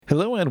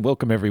Hello and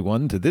welcome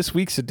everyone to this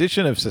week's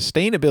edition of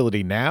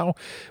Sustainability Now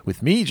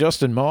with me,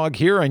 Justin Mogg,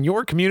 here on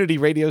your community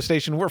radio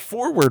station. We're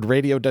Forward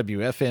Radio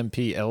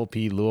WFMP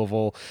LP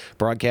Louisville,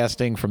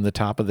 broadcasting from the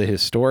top of the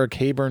historic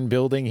Hayburn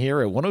building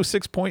here at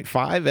 106.5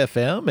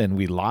 FM, and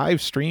we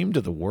live stream to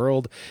the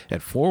world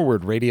at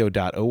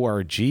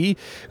forwardradio.org. We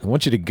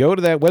want you to go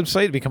to that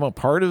website and become a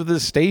part of the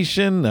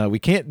station. We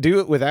can't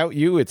do it without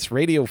you. It's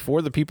radio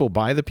for the people,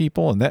 by the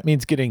people, and that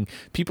means getting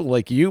people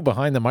like you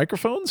behind the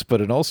microphones,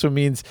 but it also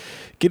means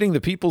getting the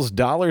people's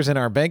dollars in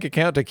our bank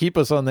account to keep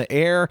us on the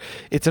air.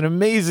 It's an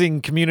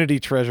amazing community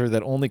treasure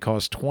that only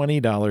costs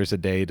 $20 a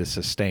day to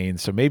sustain.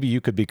 So maybe you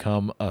could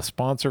become a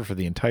sponsor for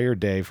the entire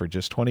day for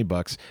just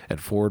 $20 at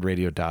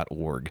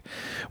forwardradio.org.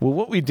 Well,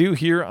 what we do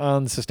here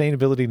on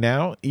Sustainability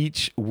Now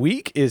each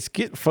week is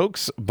get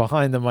folks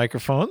behind the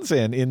microphones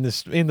and in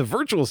the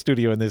virtual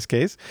studio in this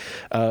case,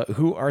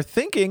 who are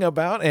thinking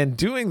about and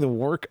doing the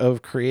work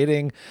of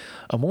creating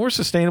a more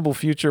sustainable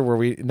future where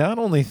we not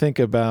only think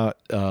about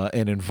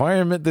an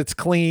environment that's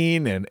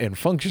clean and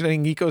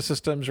functioning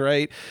ecosystems,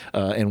 right?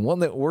 And one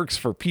that works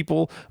for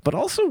people, but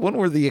also one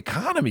where the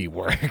economy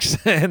works.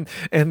 and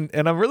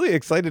I'm really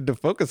excited to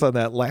focus on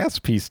that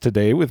last piece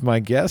today with my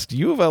guest,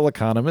 U of L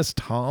economist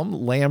Tom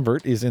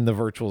Lambert is in the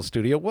virtual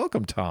studio.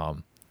 Welcome,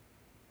 Tom.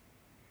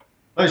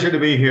 Pleasure to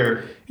be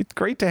here. It's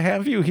great to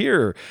have you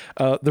here.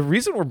 The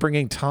reason we're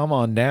bringing Tom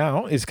on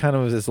now is kind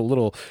of as a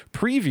little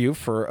preview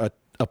for a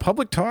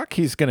public talk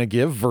he's going to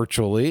give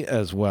virtually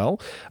as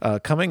well,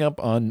 coming up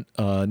on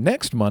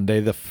next Monday,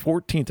 the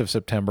 14th of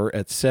September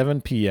at 7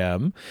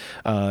 p.m.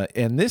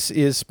 And this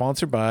is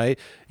sponsored by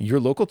your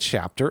local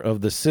chapter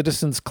of the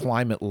Citizens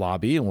Climate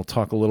Lobby, and we'll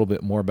talk a little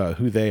bit more about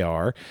who they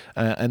are.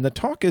 And the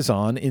talk is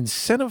on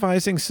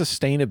incentivizing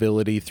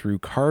sustainability through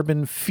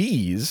carbon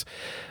fees.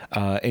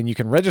 And you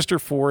can register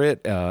for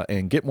it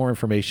and get more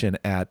information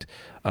at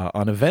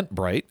on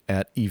Eventbrite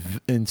at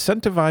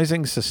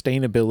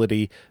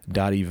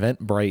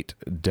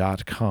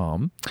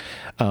incentivizingsustainability.eventbrite.com.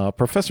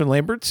 Professor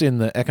Lambert's in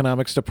the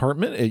economics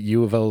department at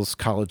U of L's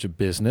College of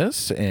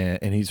Business,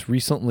 and he's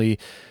recently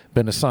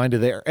been assigned to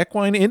their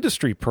equine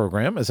industry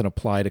program as an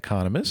applied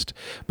economist.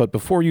 But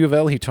before U of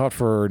L, he taught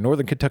for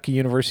Northern Kentucky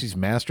University's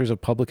Masters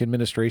of Public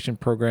Administration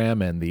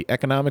program and the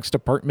economics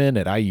department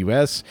at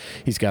IUS.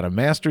 He's got a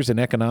master's in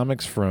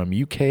economics from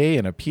UK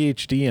and a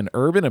PhD in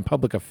urban and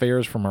public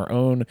affairs from our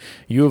own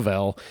U of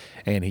L.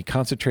 And he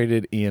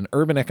concentrated in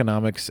urban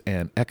economics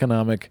and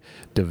economic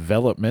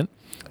development.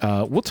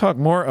 We'll talk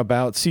more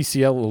about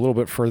CCL a little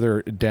bit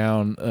further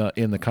down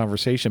in the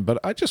conversation, but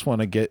I just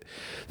want to get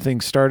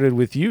things started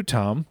with you,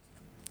 Tom.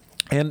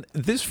 And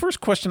this first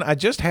question, I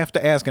just have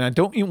to ask, and I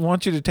don't even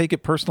want you to take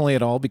it personally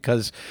at all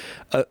because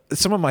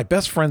some of my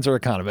best friends are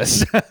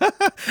economists.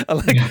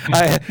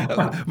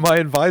 My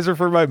advisor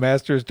for my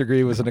master's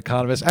degree was an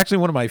economist. Actually,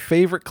 one of my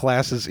favorite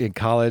classes in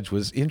college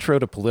was Intro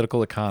to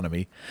Political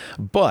Economy.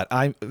 But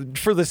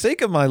for the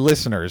sake of my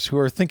listeners who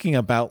are thinking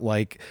about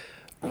like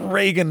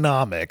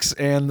Reaganomics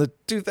and the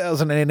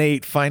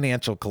 2008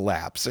 financial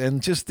collapse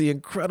and just the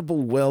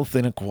incredible wealth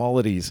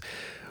inequalities,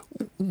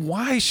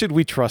 why should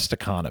we trust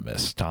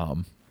economists,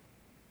 Tom?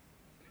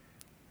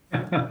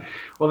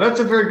 Well, that's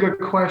a very good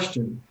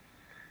question.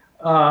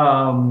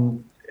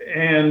 I'm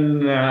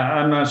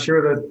not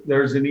sure that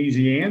there's an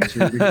easy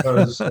answer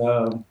because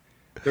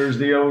there's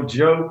the old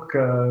joke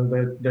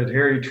that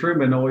Harry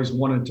Truman always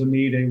wanted to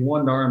meet a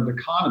one-armed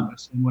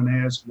economist. And when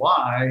asked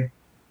why,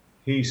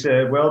 he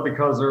said, well,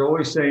 because they're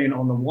always saying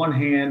on the one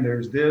hand,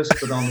 there's this,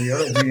 but on the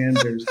other hand,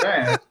 there's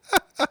that.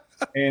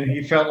 And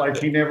he felt like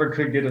he never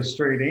could get a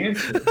straight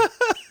answer.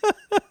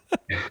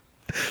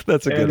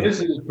 That's a good one. And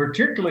this is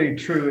particularly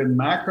true in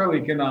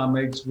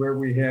macroeconomics where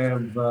we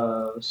have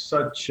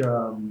such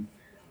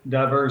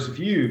diverse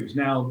views.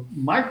 Now,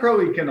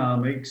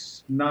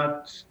 microeconomics,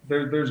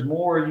 there's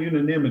more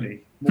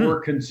unanimity,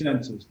 more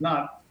consensus.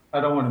 I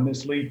don't want to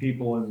mislead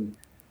people and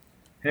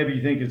have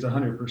you think it's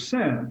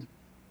 100%.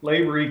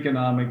 Labor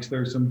economics,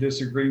 there's some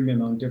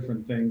disagreement on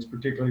different things,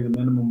 particularly the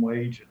minimum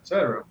wage, et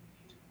cetera.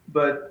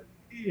 But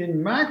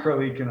in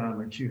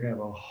macroeconomics, you have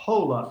a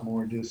whole lot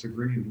more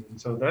disagreement. And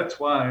so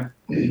that's why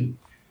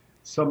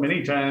so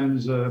many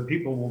times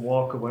people will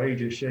walk away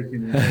just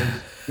shaking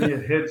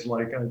their heads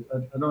like, I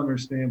don't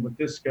understand what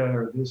this guy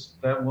or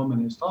that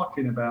woman is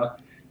talking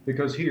about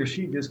because he or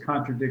she just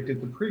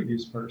contradicted the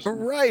previous person.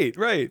 Right.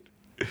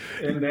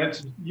 And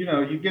that's,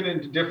 you get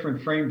into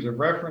different frames of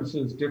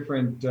references,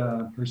 different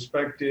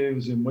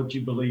perspectives and what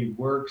you believe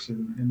works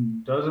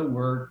and doesn't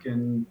work.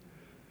 And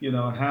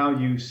how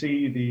you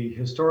see the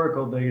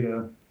historical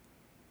data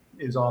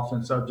is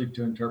often subject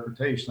to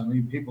interpretation. I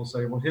mean, people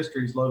say, well,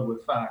 history is loaded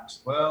with facts.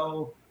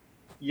 Well,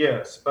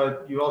 yes,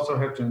 but you also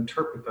have to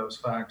interpret those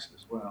facts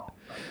as well,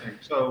 I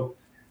think. So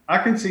I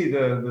can see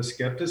the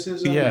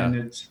skepticism, and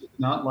it's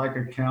not like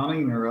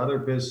accounting or other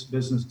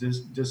business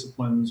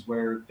disciplines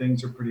where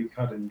things are pretty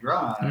cut and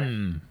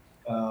dry.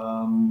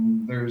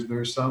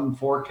 There's some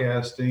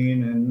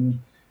forecasting and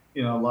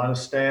a lot of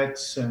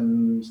stats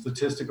and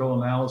statistical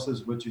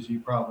analysis, which, as you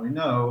probably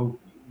know,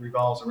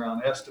 revolves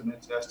around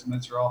estimates.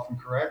 Estimates are often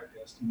correct,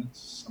 estimates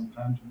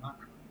sometimes are not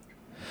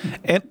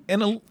correct.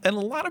 And a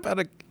lot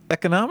about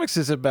economics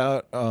is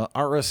about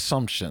our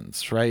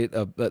assumptions, right?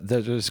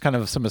 There's kind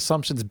of some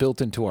assumptions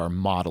built into our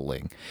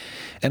modeling,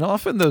 and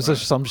often those Right.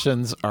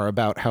 assumptions are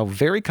about how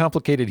very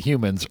complicated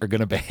humans are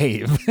going to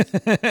behave.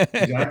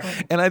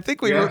 Exactly. And Yes. I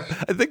think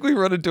we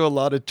run into a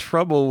lot of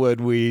trouble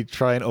when we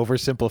try and Oh,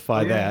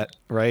 oversimplify yes. that,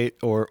 right?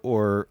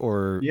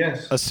 Or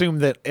Yes. assume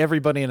that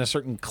everybody in a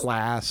certain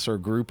class or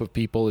group of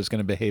people is going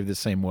to behave the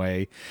same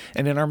way.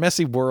 And in our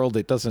messy world,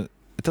 it doesn't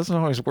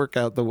always work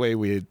out the way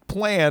we had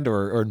planned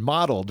or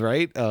modeled,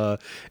 right?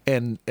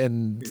 And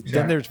then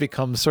Exactly. there's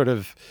become sort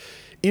of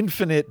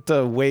infinite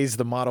ways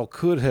the model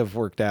could have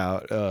worked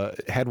out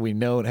had we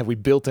known, had we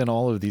built in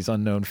all of these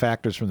unknown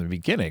factors from the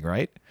beginning,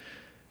 right?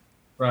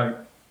 Right.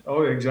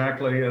 Oh,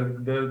 exactly.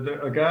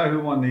 A guy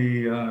who won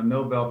the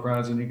Nobel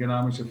Prize in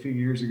economics a few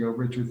years ago,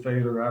 Richard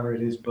Thaler, I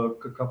read his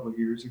book a couple of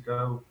years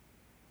ago,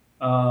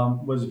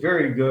 was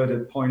very good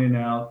at pointing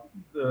out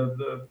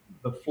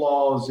the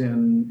flaws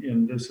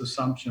in this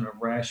assumption of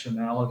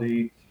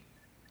rationality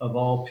of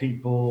all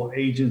people,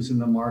 agents in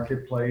the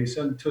marketplace.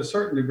 And to a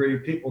certain degree,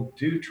 people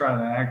do try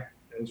to act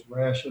as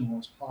rational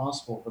as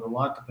possible, but a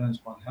lot depends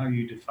upon how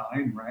you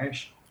define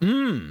rational.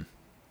 Mm.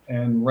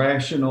 And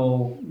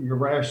your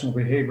rational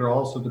behavior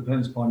also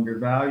depends upon your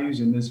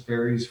values, and this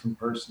varies from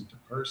person to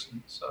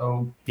person.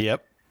 So,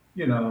 Yep.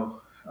 you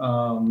know,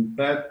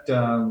 that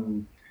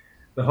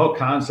the whole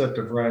concept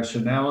of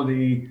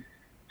rationality,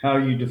 how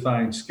you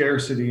define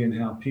scarcity, and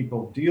how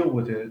people deal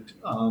with it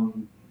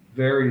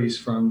varies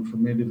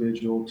from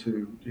individual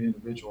to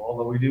individual.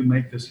 Although we do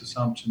make this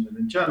assumption that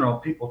in general,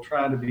 people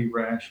try to be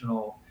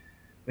rational,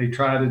 they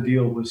try to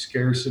deal with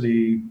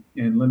scarcity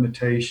and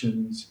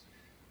limitations.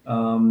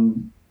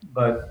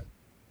 But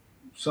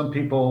some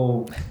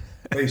people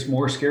face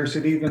more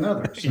scarcity than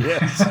others.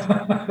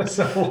 Yes.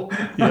 So,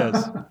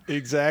 Yes,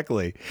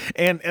 exactly.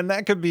 And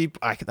that could be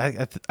I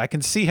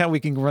can see how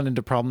we can run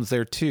into problems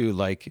there too.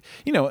 Like,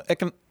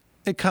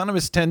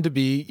 economists tend to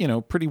be,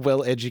 pretty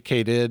well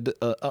educated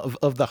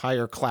of the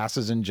higher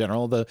classes in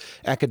general, the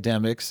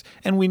academics.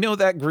 And we know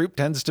that group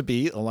tends to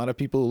be a lot of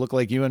people who look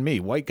like you and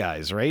me, white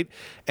guys, right?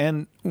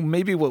 And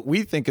maybe what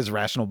we think is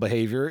rational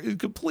behavior, it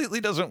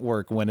completely doesn't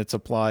work when it's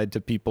applied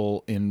to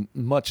people in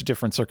much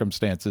different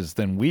circumstances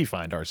than we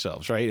find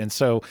ourselves, right? And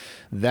so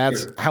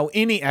that's sure. how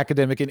any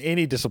academic in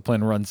any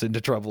discipline runs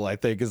into trouble, I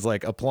think, is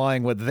like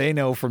applying what they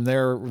know from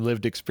their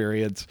lived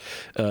experience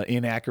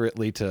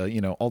inaccurately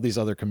to, all these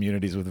other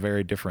communities with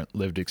very different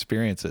lived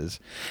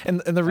experiences.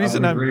 And I would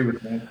agree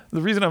with that.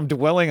 the reason I'm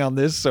dwelling on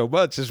this so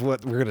much is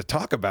what we're going to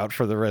talk about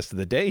for the rest of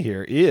the day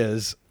here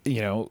is,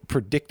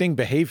 predicting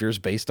behaviors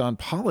based on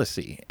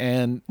policy.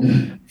 And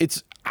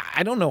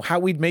I don't know how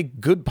we'd make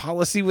good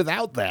policy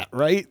without that,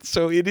 right?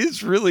 So it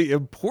is really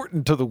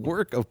important to the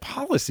work of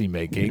policy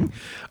making.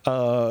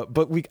 But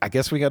I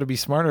guess we got to be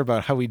smarter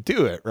about how we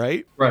do it,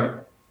 right? Right,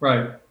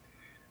 right.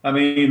 I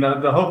mean,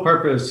 the whole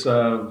purpose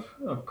of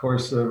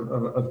course,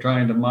 of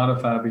trying to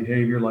modify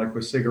behavior, like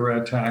with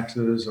cigarette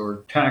taxes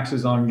or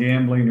taxes on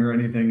gambling or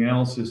anything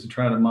else, is to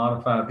try to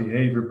modify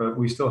behavior. But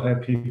we still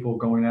have people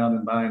going out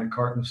and buying a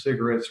carton of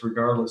cigarettes,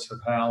 regardless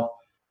of how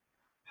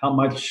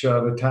much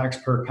the tax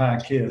per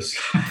pack is.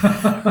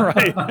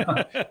 Right.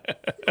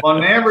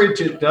 On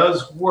average, it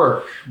does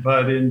work,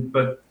 but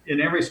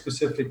in every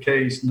specific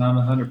case, not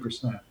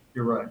 100%.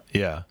 You're right.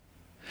 Yeah.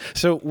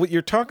 So what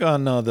your talk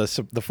on the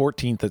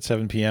 14th at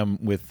 7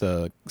 p.m. with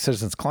the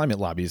Citizens Climate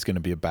Lobby is going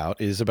to be about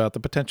is about the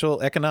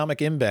potential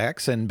economic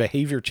impacts and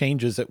behavior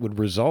changes that would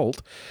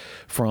result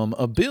from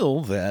a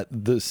bill that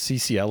the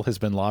CCL has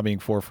been lobbying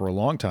for a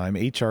long time,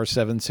 HR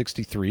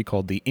 763,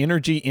 called the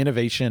Energy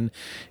Innovation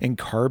and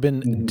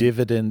Carbon Mhm.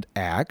 Dividend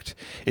Act.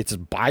 It's a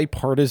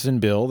bipartisan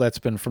bill that's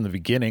been from the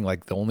beginning,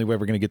 like the only way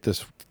we're going to get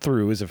this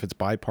through is if it's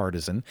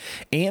bipartisan,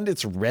 and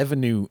it's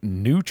revenue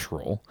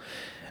neutral.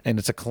 And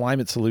it's a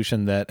climate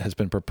solution that has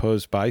been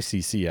proposed by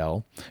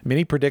CCL.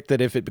 Many predict that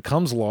if it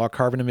becomes law,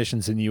 carbon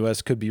emissions in the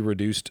U.S. could be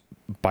reduced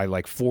by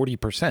like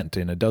 40%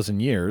 in a dozen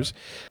years,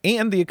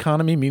 and the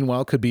economy,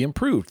 meanwhile, could be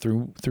improved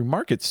through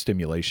market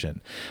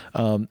stimulation.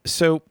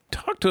 So,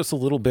 talk to us a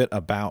little bit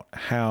about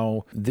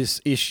how this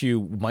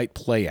issue might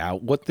play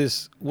out. What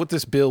this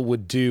bill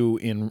would do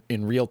in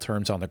real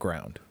terms on the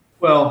ground.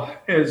 Well,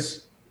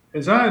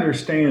 as I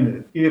understand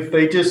it, if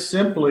they just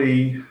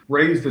simply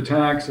raised the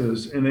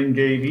taxes and then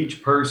gave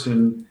each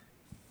person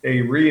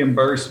a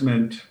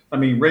reimbursement, I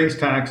mean, raise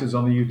taxes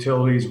on the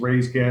utilities,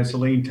 raise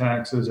gasoline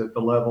taxes at the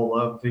level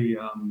of the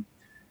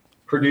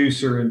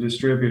producer and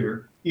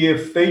distributor.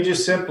 If they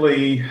just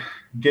simply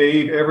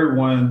gave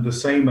everyone the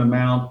same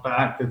amount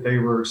back that they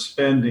were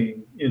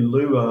spending in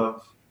lieu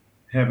of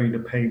having to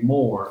pay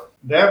more,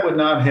 that would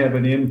not have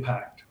an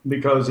impact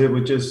because it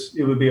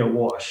would be a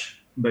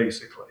wash,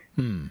 basically.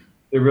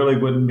 There really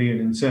wouldn't be an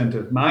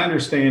incentive. My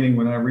understanding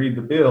when I read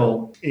the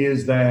bill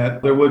is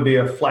that there would be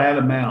a flat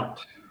amount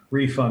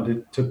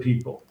refunded to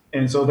people.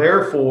 And so,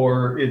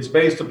 therefore, it's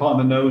based upon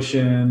the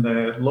notion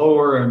that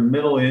lower and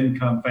middle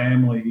income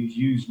families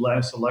use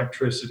less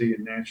electricity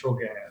and natural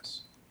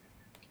gas.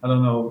 I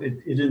don't know.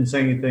 It didn't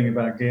say anything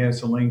about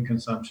gasoline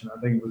consumption. I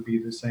think it would be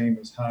the same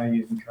as high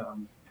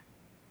income,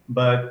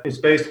 but it's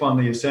based upon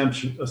the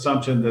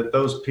assumption that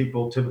those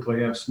people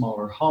typically have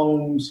smaller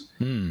homes,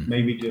 Hmm.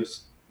 maybe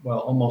just, well,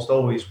 almost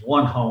always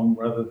one home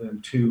rather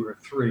than two or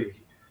three.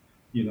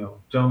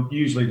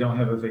 Don't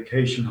have a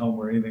vacation home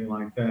or anything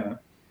like that.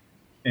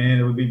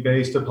 And it would be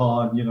based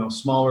upon,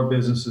 smaller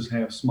businesses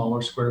have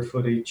smaller square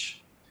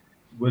footage,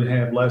 would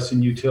have less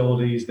in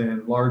utilities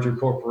than larger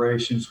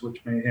corporations,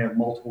 which may have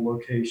multiple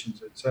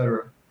locations, et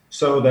cetera.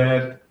 So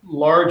that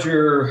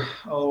larger,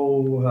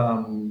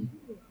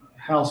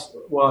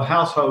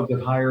 households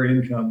of higher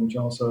income, which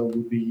also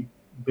would be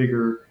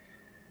bigger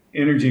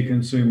energy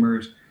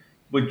consumers,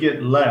 would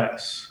get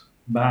less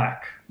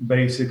back,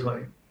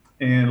 basically.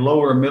 And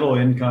lower middle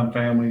income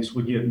families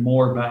would get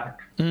more back.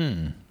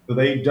 Hmm. So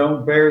they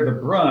don't bear the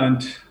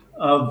brunt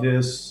of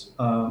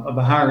of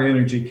the higher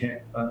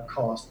energy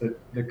cost that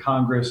the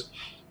Congress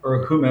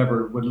or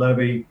whomever would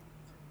levy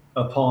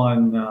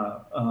upon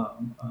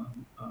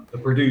the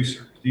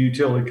producers, the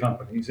utility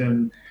companies.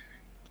 And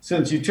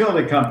since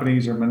utility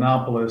companies are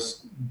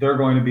monopolists, they're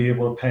going to be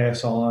able to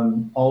pass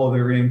on all of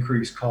their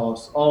increased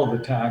costs, all of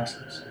the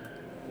taxes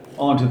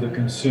onto the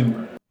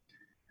consumer.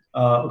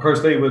 Of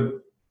course, they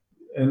would,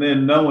 and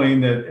then knowing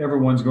that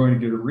everyone's going to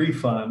get a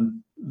refund,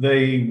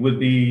 they would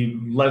be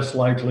less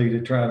likely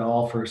to try to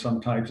offer some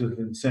types of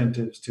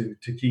incentives to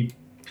keep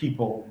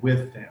people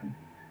with them,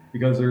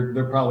 because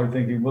they're probably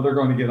thinking, well, they're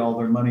going to get all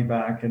their money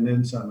back and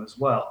then some as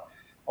well.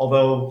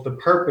 Although the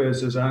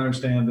purpose, as I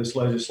understand this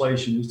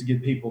legislation, is to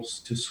get people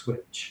to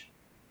switch,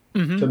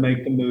 Mm-hmm. to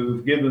make the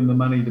move, give them the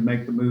money to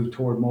make the move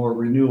toward more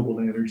renewable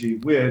energy,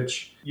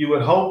 which you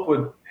would hope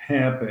would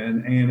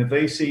happen. And if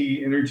they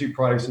see energy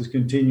prices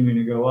continuing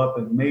to go up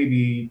and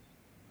maybe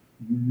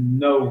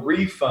no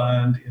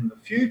refund in the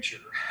future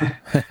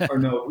or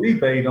no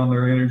rebate on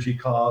their energy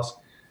costs,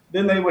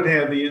 then they would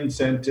have the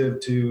incentive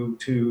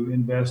to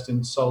invest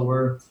in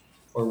solar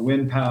or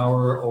wind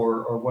power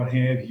or what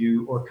have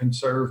you, or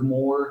conserve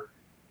more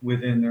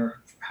within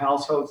their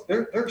households.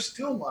 There's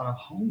still a lot of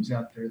homes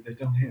out there that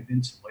don't have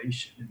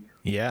insulation in their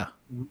Yeah.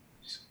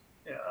 roofs,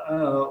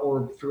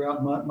 or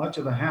throughout much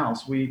of the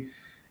house. We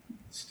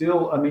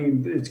still, I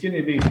mean, it's going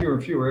to be fewer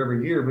and fewer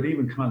every year, but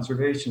even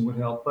conservation would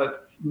help.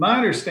 But my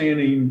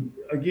understanding,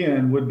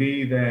 again, would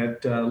be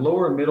that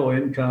lower middle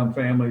income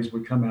families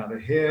would come out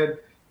ahead.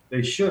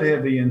 They should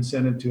have the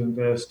incentive to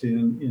invest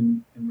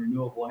in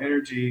renewable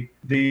energy.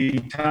 The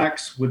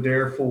tax would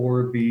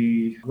therefore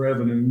be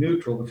revenue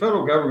neutral. The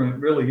federal government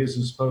really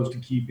isn't supposed to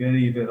keep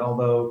any of it,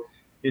 although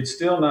it's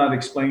still not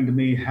explained to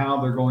me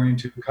how they're going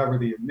to cover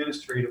the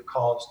administrative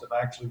cost of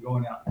actually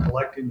going out and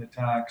collecting the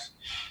tax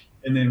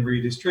and then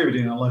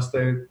redistributing, unless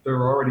there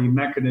are already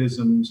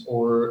mechanisms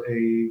or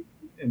an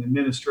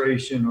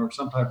administration or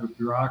some type of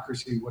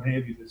bureaucracy, what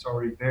have you, that's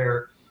already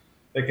there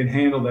that can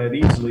handle that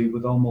easily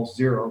with almost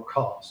zero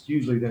cost.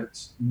 Usually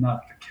that's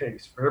not the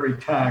case. For every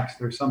tax,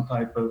 there's some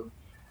type of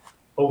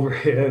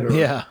overhead or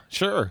Yeah.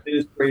 Sure.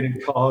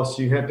 administrative costs.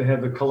 You have to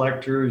have the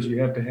collectors. You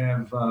have to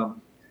have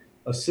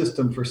a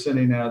system for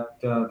sending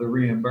out the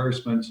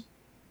reimbursements.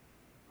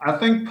 I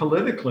think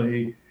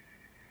politically,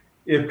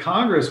 if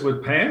Congress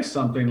would pass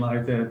something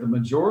like that, the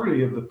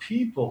majority of the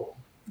people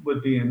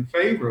would be in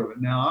favor of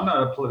it. Now, I'm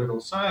not a political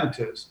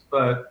scientist,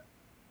 but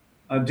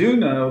I do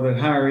know that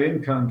higher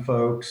income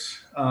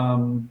folks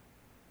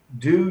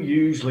do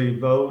usually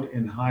vote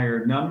in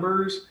higher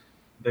numbers.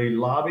 They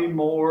lobby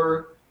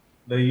more.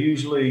 They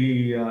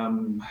usually,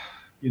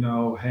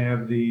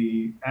 have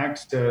the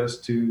access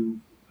to,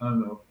 I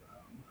don't know,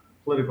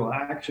 political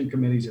action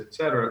committees, et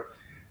cetera.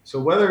 So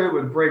whether it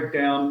would break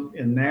down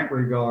in that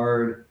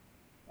regard,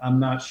 I'm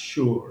not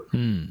sure.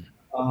 Hmm.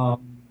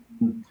 Um,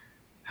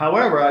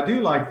 However, I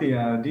do like the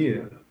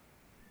idea.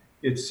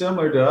 It's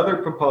similar to other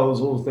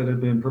proposals that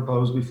have been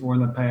proposed before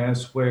in the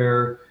past,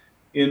 where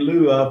in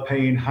lieu of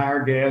paying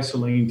higher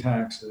gasoline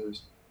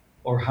taxes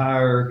or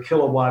higher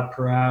kilowatt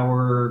per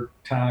hour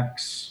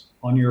tax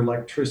on your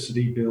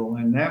electricity bill,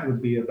 and that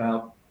would be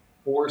about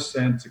 4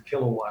 cents a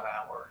kilowatt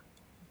hour.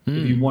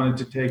 If Hmm. you wanted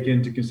to take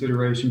into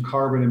consideration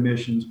carbon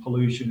emissions,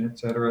 pollution, et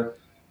cetera,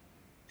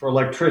 for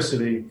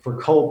electricity, for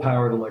coal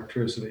powered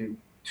electricity,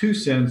 2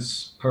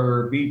 cents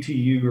per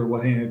BTU or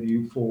what have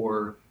you,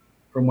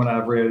 from what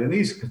I've read. And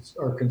these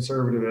are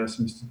conservative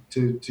estimates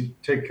to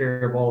take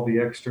care of all the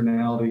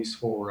externalities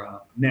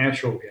for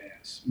natural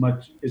gas.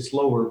 It's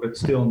lower, but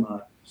still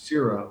not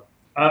zero.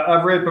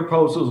 I've read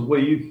proposals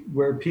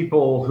where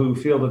people who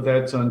feel that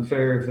that's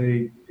unfair,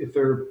 if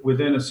they're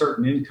within a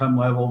certain income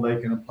level, they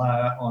can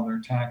apply on their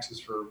taxes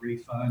for a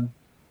refund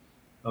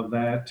of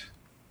that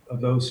of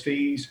those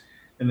fees,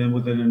 and then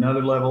within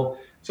another level.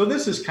 So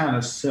this is kind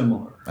of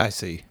similar I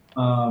see.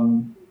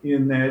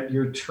 in that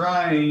you're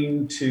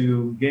trying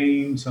to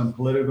gain some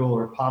political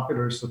or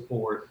popular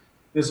support.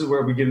 This is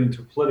where we get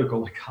into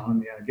political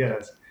economy, I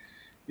guess.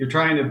 You're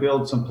trying to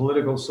build some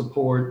political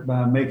support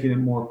by making it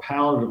more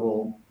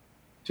palatable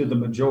to the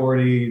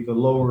majority, the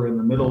lower and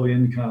the middle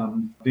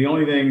income. The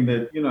only thing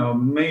that,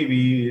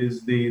 maybe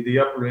is the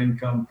upper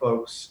income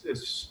folks,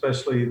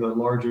 especially the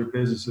larger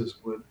businesses,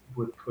 would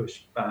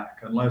push back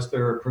unless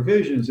there are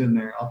provisions in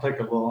there. I'll take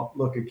a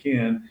look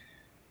again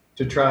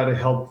to try to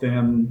help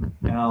them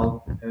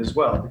out as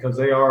well, because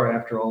they are,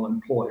 after all,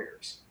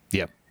 employers.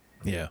 Yep.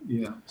 Yeah.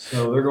 Yeah.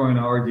 So they're going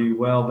to argue,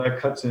 well, that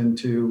cuts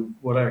into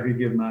what I could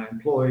give my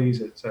employees,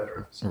 et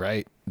cetera.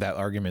 Right. That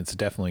argument's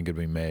definitely going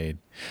to be made.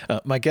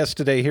 My guest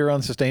today here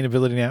on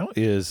Sustainability Now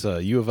is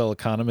U of L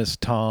economist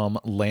Tom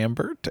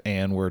Lambert,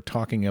 and we're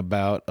talking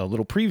about a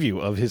little preview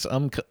of his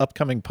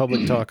upcoming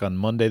public talk on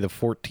Monday the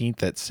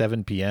 14th at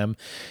 7 p.m.,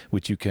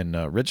 which you can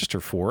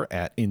register for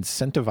at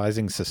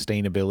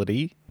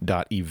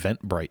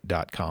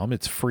incentivizingsustainability.eventbrite.com.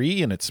 It's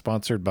free, and it's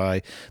sponsored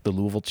by the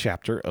Louisville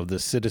chapter of the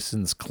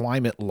Citizens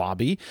Climate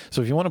Lobby.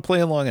 So if you want to play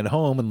along at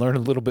home and learn a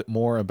little bit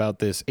more about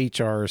this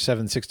HR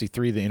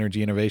 763, the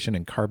Energy Innovation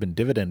and Carbon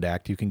Dividend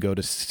Act, you can go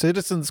to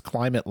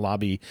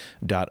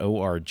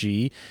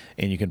citizensclimatelobby.org,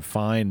 and you can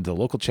find the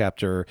local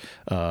chapter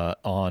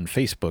on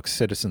Facebook,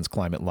 Citizens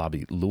Climate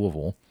Lobby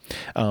Louisville.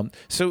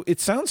 So it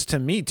sounds to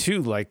me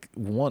too like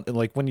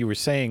when you were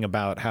saying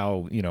about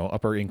how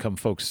upper income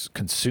folks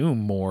consume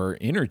more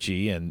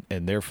energy and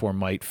therefore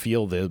might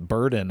feel the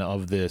burden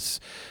of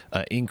this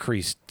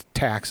increased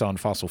tax on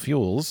fossil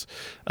fuels,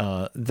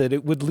 that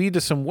it would lead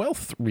to some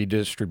wealth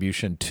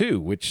redistribution too,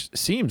 which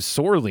seems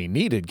sorely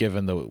needed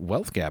given the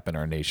wealth gap in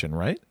our nation,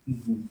 right?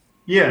 Mm-hmm.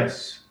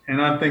 Yes, and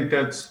I think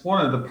that's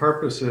one of the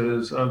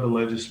purposes of the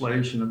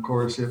legislation. Of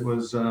course, it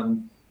was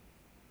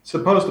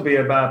supposed to be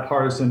a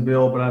bipartisan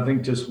bill, but I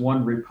think just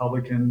one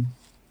Republican.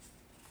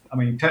 I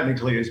mean,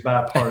 technically it's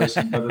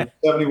bipartisan, but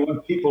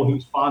 71 people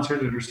who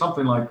sponsored it or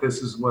something like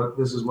this is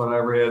what I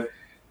read.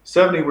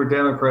 70 were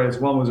Democrats,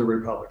 one was a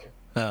Republican.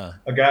 A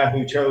guy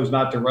who chose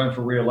not to run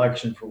for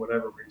re-election for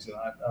whatever reason.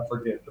 I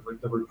forget,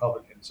 the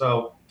Republican.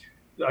 So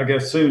I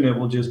guess soon it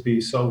will just be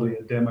solely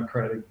a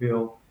Democratic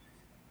bill.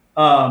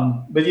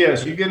 But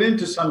yes, you get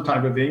into some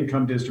type of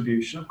income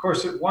distribution. Of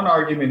course, one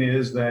argument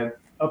is that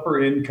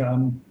upper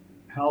income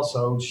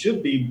households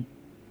should be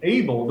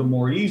able to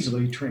more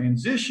easily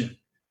transition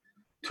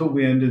to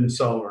wind and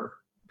solar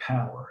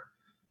power,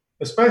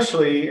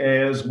 especially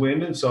as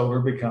wind and solar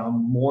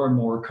become more and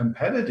more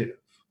competitive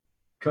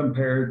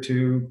compared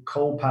to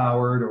coal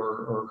powered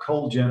or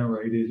coal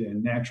generated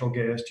and natural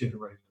gas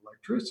generated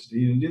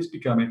electricity. And it is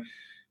becoming,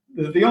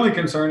 the only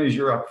concern is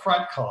your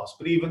upfront cost,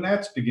 but even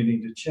that's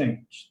beginning to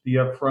change. The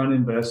upfront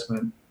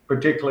investment,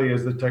 particularly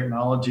as the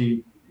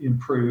technology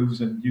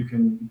improves and you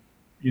can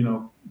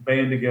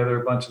band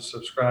together a bunch of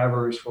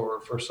subscribers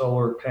for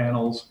solar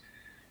panels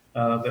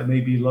that may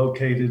be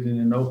located in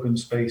an open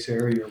space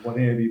area or what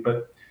have you.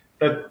 But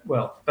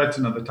that's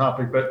another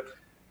topic. But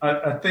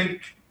I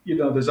think,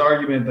 this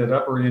argument that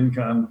upper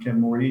income can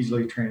more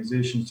easily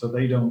transition so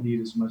they don't need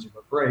as much of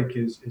a break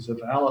is a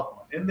valid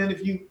one. And then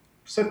if you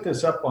set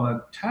this up on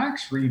a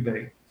tax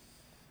rebate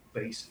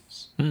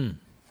basis, you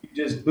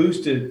just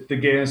boosted the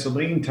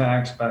gasoline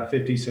tax by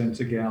 50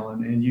 cents a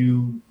gallon, and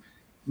you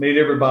made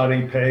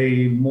everybody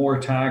pay more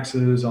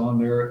taxes on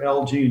their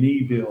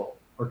LG&E bill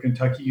or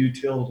Kentucky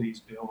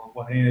Utilities bill or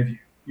what have you.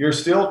 You're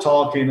still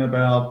talking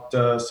about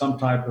some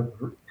type of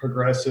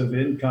progressive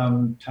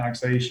income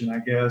taxation, I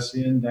guess,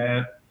 in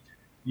that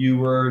you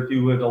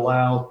would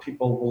allow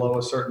people below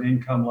a certain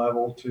income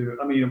level to,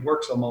 it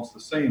works almost the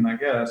same, I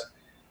guess,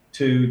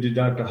 to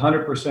deduct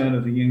 100%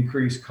 of the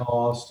increased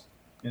cost,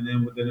 and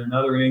then within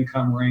another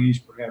income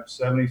range, perhaps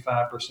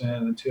 75%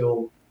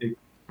 until it,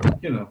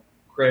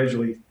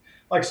 gradually,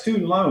 like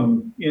student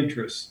loan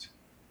interest.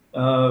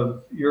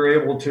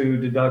 You're able to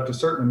deduct a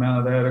certain amount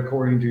of that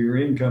according to your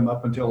income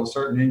up until a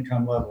certain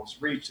income level is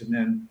reached. And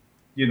then,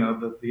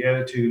 the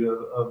attitude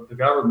of the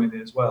government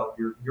is, well,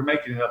 you're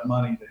making enough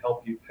money to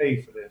help you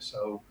pay for this.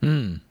 So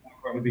I'm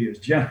not going to be as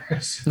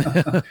generous.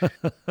 So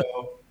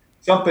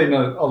something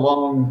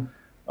along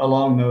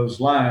those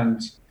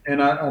lines.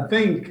 And I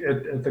think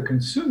at the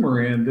consumer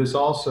end, this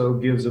also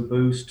gives a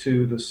boost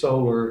to the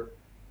solar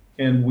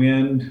and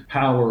wind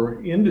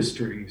power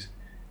industries,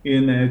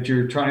 in that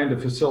you're trying to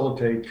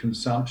facilitate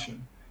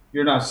consumption.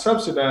 You're not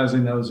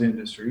subsidizing those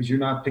industries. You're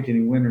not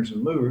picking winners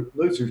and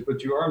losers,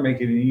 but you are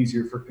making it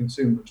easier for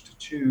consumers to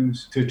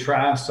choose to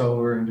try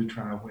solar and to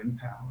try wind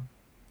power.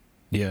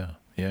 Yeah.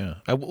 Yeah.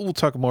 We'll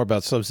talk more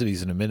about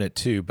subsidies in a minute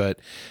too, but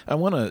I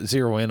want to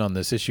zero in on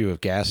this issue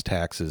of gas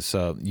taxes.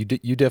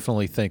 You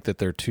definitely think that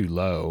they're too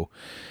low.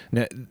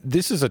 Now,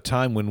 this is a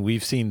time when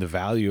we've seen the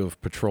value of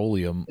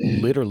petroleum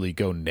literally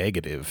go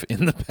negative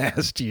in the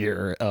past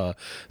year.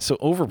 So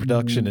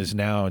overproduction is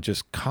now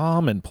just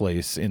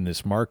commonplace in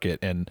this market,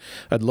 and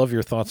I'd love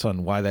your thoughts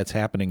on why that's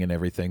happening and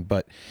everything.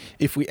 But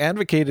if we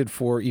advocated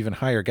for even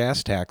higher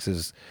gas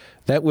taxes,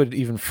 that would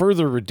even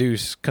further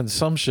reduce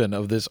consumption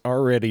of this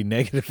already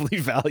negatively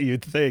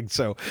valued thing.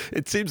 So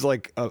it seems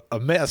like a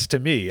mess to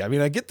me. I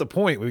mean, I get the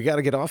point. We got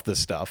to get off this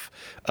stuff.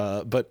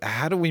 But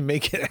how do we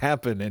make it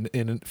happen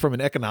from an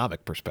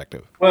economic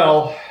perspective?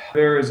 Well,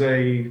 there is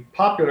a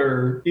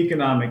popular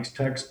economics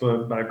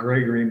textbook by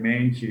Gregory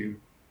Mankiw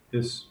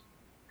this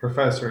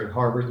professor at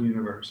Harvard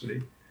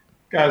University.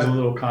 Guy's a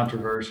little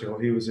controversial.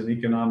 He was an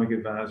economic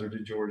advisor to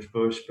George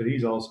Bush, but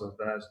he's also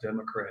advised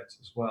Democrats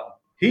as well.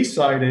 He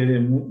cited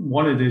in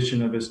one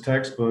edition of his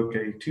textbook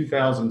a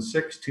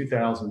 2006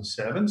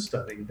 2007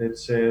 study that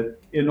said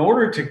in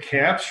order to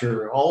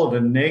capture all of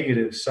the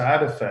negative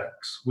side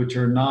effects, which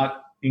are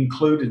not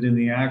included in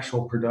the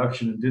actual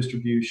production and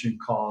distribution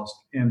cost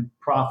and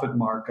profit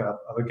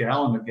markup of a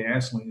gallon of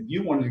gasoline, if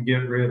you wanted to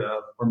get rid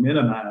of or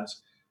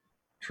minimize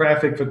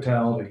traffic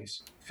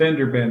fatalities,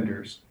 fender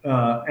benders,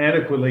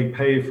 adequately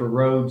pay for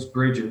roads,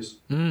 bridges,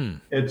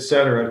 et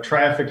cetera,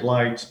 traffic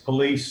lights,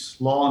 police,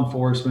 law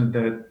enforcement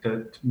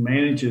that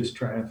manages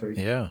traffic.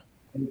 Yeah.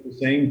 At the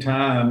same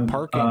time,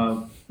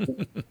 Parking.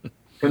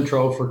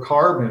 control for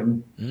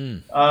carbon.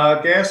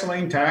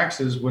 Gasoline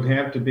taxes would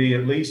have to be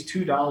at least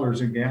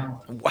 $2 a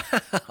gallon.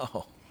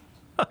 Wow.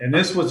 And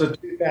this was a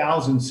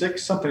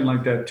 2006, something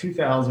like that,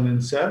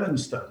 2007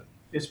 study.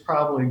 It's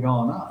probably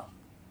gone up.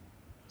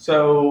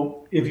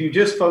 So if you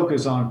just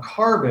focus on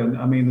carbon,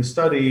 I mean, the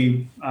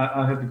study,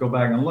 I have to go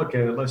back and look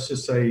at it. Let's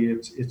just say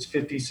it's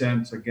 50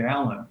 cents a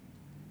gallon.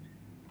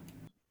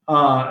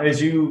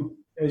 As you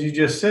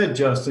just said,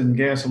 Justin,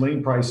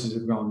 gasoline prices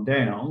have gone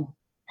down.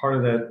 Part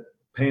of that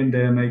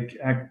pandemic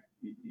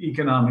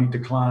economic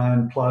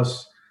decline,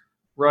 plus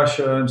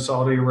Russia and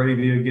Saudi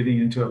Arabia getting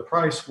into a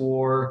price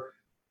war.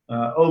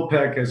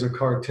 OPEC as a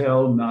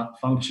cartel not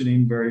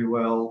functioning very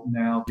well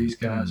now. These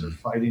guys are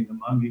fighting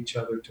among each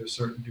other to a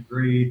certain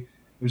degree.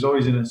 There's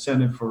always an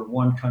incentive for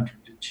one country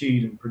to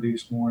cheat and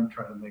produce more and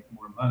try to make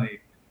more money.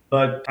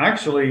 But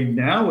actually,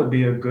 now would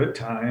be a good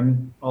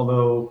time,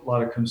 although a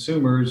lot of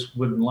consumers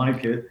wouldn't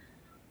like it.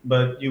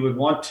 But you would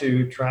want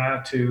to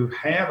try to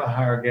have a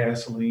higher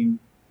gasoline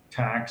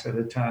tax at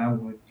a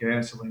time when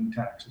gasoline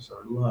taxes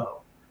are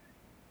low.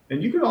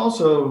 And you could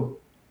also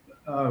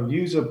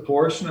use a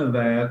portion of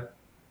that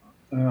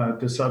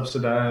to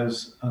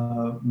subsidize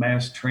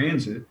mass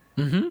transit.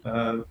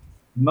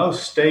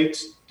 Most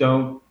states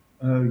don't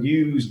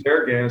use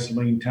their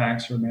gasoline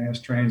tax for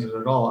mass transit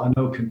at all. I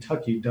know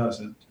Kentucky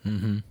doesn't.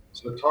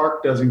 So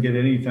TARC doesn't get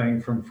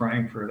anything from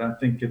Frankfurt. I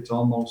think it's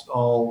almost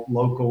all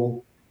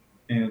local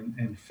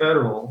and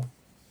federal,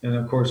 and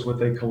of course what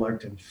they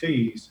collect in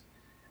fees.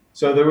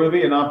 So there will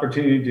be an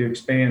opportunity to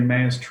expand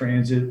mass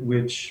transit,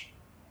 which,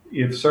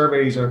 if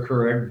surveys are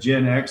correct,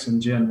 Gen X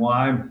and Gen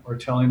Y are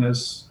telling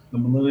us, the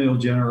millennial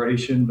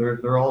generation,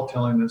 they're all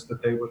telling us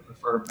that they would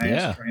prefer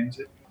mass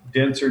transit.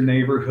 Denser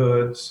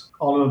neighborhoods,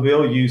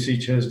 automobile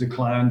usage has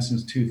declined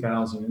since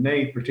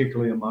 2008,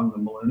 particularly among the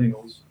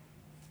millennials.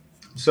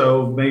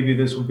 So maybe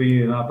this will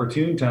be an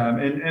opportune time.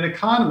 And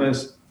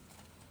economists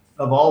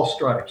of all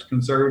stripes,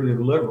 conservative,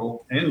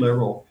 liberal,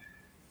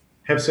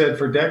 have said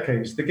for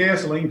decades the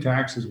gasoline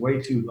tax is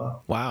way too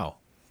low. Wow.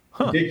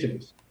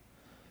 Ridiculous.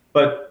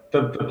 But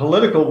the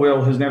political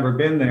will has never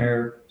been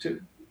there to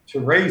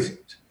raise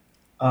it.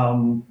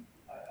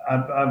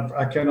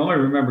 I can only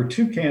remember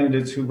two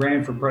candidates who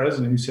ran for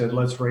president who said,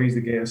 let's raise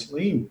the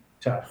gasoline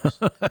tax.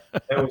 That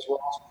was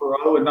Ross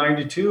Perot in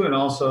 92 and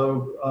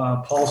also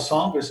Paul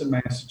Tsongas in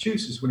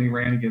Massachusetts when he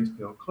ran against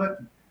Bill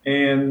Clinton.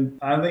 And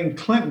I think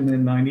Clinton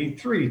in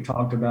 93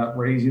 talked about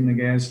raising the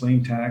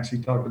gasoline tax.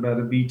 He talked about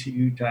a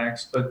BTU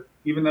tax. But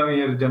even though he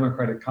had a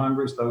Democratic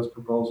Congress, those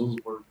proposals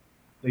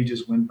they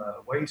just went by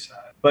the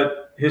wayside.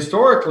 But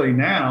historically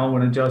now,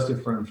 when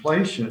adjusted for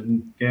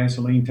inflation,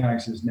 gasoline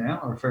taxes now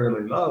are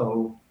fairly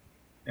low.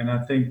 And I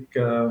think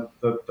the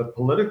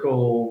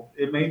political,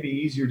 it may be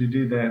easier to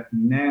do that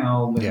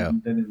now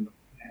than in the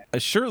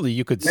past. Surely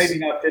you could... Maybe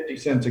not 50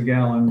 cents a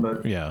gallon,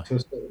 but to a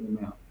certain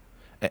amount.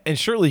 And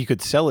surely you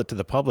could sell it to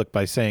the public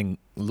by saying,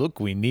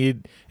 look,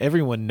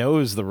 everyone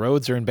knows the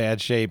roads are in bad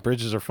shape,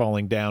 bridges are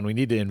falling down. We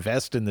need to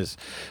invest in this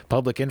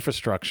public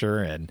infrastructure,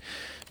 and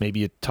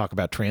maybe you talk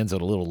about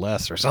transit a little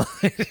less or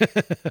something.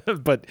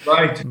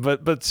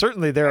 but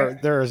certainly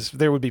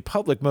there would be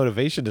public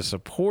motivation to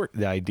support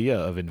the idea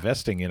of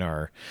investing in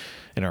our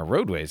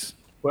roadways.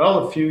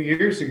 Well, a few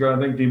years ago, I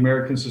think the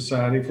American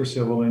Society for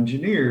Civil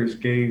Engineers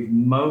gave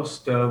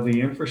most of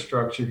the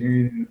infrastructure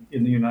here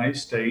in the United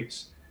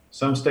States.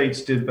 Some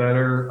states did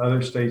better,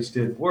 other states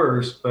did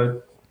worse,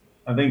 but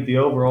I think the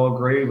overall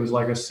grade was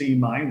like a C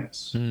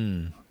minus.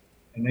 And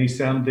they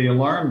sounded the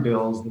alarm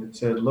bells that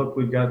said, look,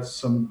 we've got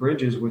some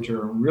bridges which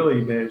are in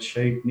really bad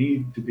shape,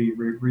 need to be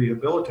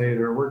rehabilitated,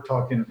 or we're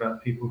talking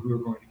about people who are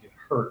going to get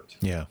hurt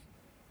in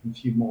a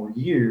few more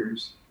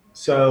years.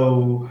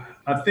 So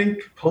I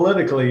think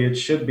politically it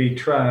should be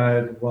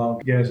tried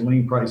while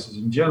gasoline prices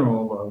in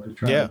general are low to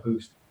try to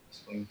boost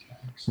gasoline tax.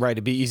 Right.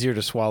 It'd be easier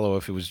to swallow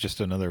if it was just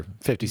another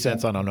 50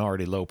 cents on an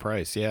already low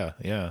price. Yeah.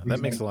 That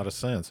makes a lot of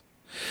sense.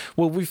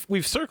 Well,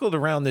 we've circled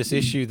around this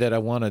issue that I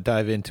want to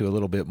dive into a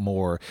little bit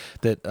more,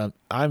 that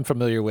I'm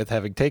familiar with,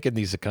 having taken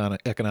these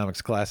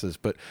economics classes.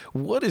 But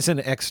what is an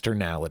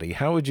externality?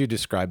 How would you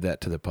describe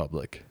that to the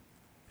public?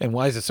 And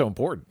why is it so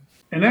important?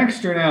 An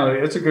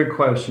externality, that's a good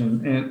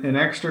question. An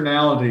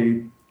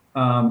externality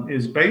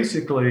is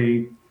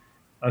basically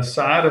a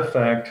side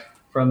effect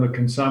from the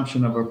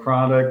consumption of a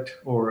product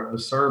or a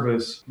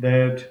service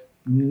that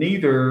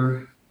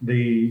neither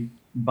the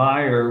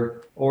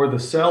buyer or the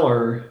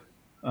seller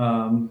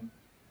um,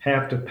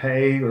 have to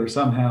pay or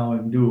somehow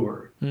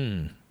endure.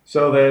 Hmm.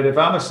 So that if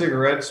I'm a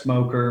cigarette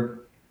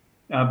smoker,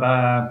 I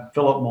buy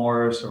Philip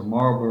Morris or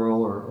Marlboro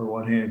or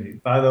what have you,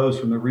 buy those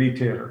from the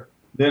retailer.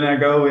 Then I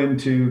go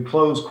into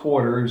closed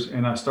quarters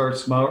and I start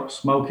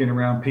smoking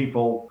around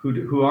people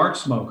who aren't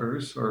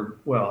smokers, or,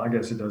 well, I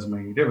guess it doesn't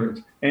make any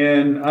difference.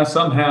 And I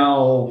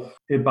somehow,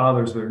 it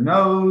bothers their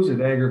nose,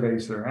 it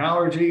aggravates their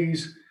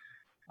allergies.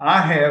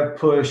 I have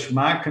pushed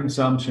my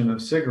consumption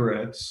of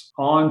cigarettes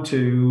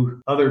onto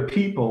other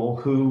people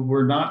who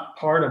were not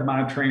part of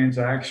my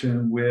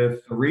transaction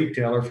with the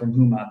retailer from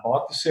whom I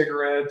bought the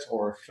cigarettes,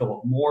 or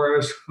Philip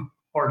Morris,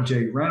 or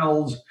Jay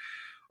Reynolds,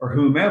 or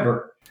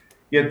whomever.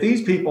 Yet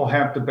these people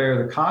have to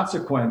bear the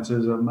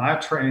consequences of my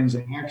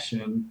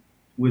transaction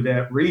with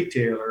that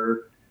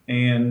retailer,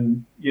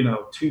 and,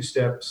 two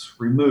steps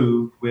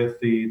removed with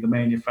the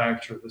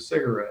manufacturer of the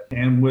cigarette.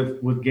 And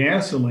with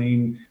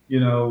gasoline,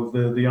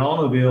 the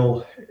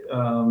automobile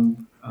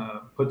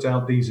puts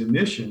out these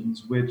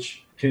emissions,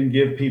 which can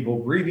give people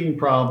breathing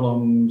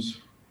problems,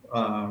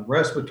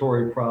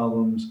 respiratory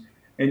problems,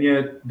 and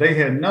yet they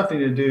had nothing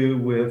to do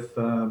with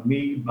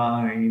me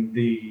buying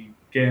the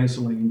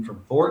gasoline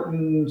from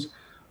Thornton's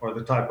or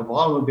the type of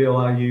automobile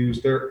I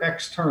use. They're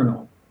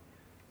external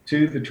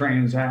to the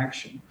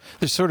transaction.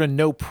 There's sort of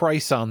no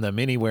price on them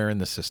anywhere in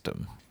the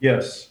system.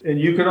 Yes. And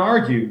you could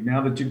argue,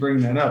 now that you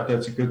bring that up,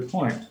 that's a good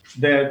point,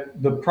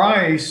 that the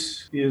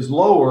price is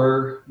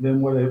lower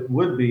than what it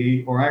would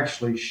be, or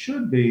actually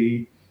should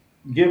be,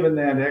 given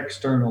that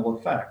external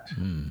effect.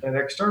 That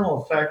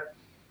external effect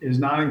is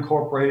not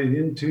incorporated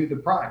into the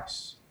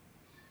price.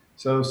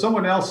 So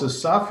someone else is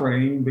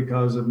suffering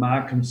because of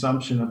my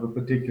consumption of a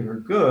particular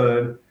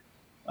good.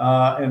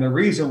 And the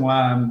reason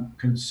why I'm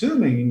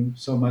consuming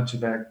so much of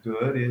that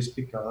good is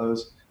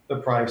because the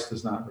price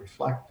does not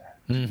reflect that.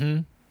 Mm-hmm.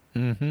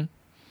 Mm-hmm.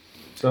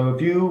 So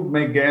if you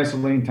make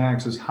gasoline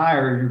taxes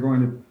higher, you're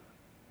going to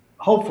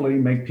hopefully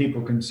make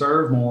people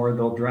conserve more,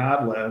 they'll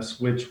drive less,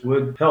 which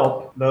would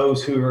help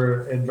those who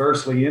are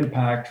adversely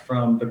impacted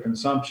from the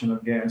consumption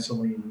of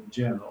gasoline in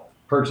general,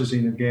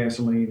 purchasing of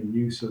gasoline and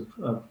use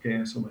of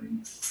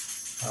gasoline,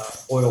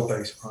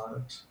 oil-based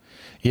products.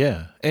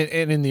 Yeah.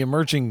 And in the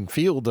emerging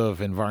field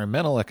of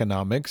environmental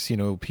economics,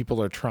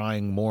 people are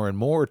trying more and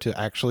more to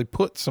actually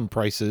put some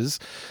prices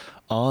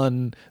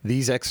on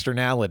these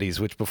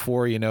externalities, which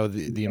before,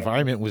 the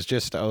environment was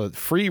just a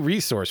free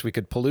resource. We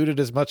could pollute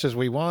it as much as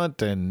we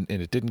want, and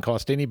it didn't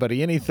cost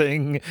anybody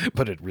anything,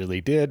 but it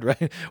really did,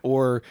 right?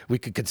 Or we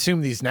could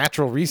consume these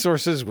natural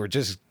resources, were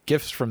just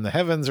gifts from the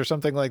heavens or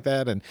something like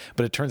that,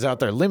 but it turns out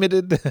they're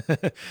limited.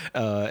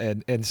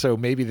 And so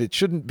maybe that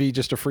shouldn't be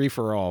just a free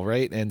for all,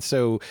 right? And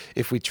so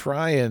if we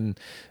try and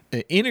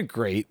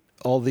integrate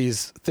all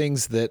these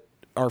things that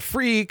are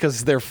free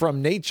because they're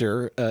from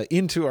nature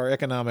into our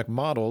economic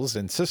models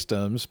and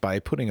systems by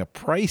putting a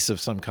price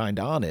of some kind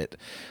on it,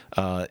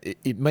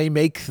 it may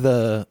make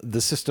the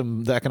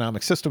system, the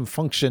economic system,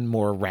 function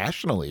more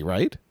rationally,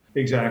 right?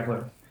 Exactly.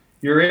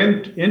 You're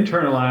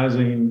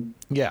internalizing.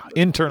 Yeah,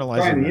 internalizing.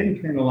 Trying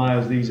to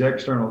internalize these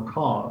external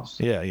costs.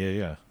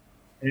 Yeah.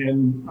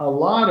 And a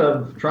lot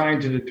of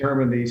trying to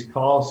determine these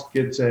costs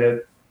gets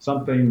at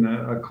something,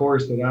 a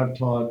course that I've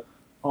taught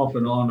off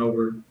and on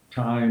over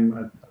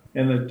time,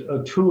 and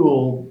a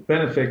tool,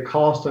 benefit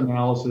cost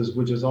analysis,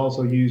 which is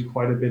also used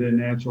quite a bit in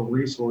natural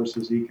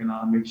resources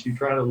economics. You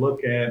try to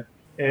look at,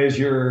 as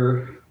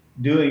you're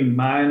doing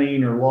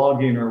mining or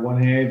logging or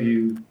what have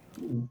you,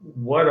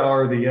 what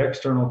are the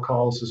external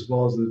costs as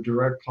well as the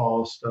direct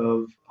cost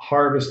of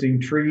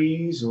harvesting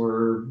trees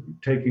or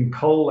taking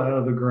coal out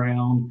of the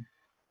ground.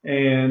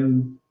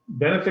 And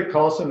benefit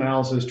cost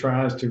analysis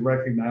tries to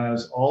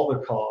recognize all the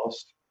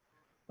cost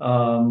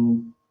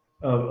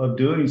of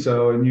doing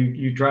so, and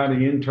you try to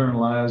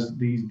internalize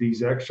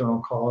these external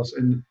costs.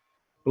 And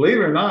believe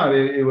it or not,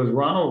 it was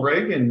Ronald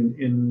Reagan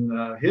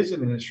in his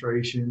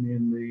administration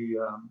in the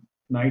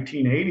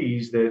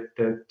 1980s that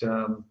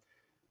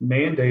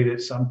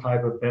mandated some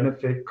type of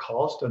benefit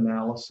cost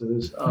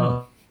analysis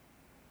of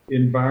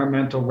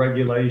environmental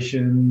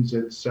regulations,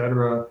 et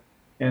cetera.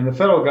 And the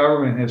federal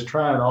government has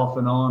tried off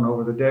and on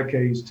over the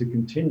decades to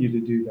continue to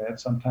do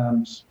that,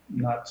 sometimes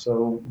not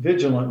so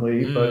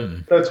vigilantly,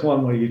 but that's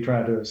one way you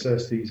try to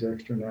assess these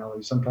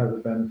externalities, some type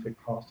of benefit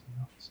cost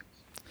analysis.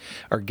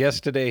 Our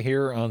guest today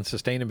here on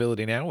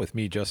Sustainability Now with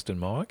me, Justin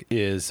Mogg,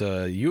 is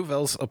U of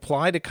L's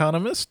applied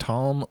economist,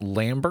 Tom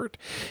Lambert.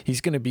 He's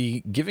going to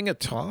be giving a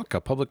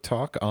public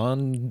talk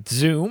on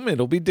Zoom.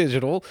 It'll be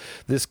digital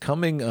this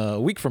coming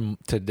week from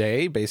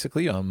today,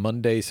 basically on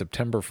Monday,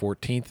 September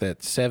 14th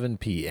at 7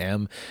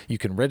 p.m. You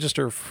can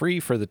register free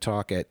for the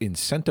talk at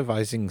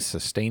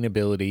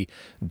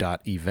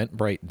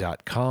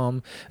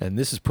incentivizingsustainability.eventbrite.com. And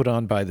this is put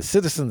on by the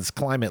Citizens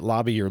Climate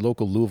Lobby, your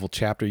local Louisville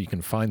chapter. You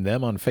can find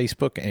them on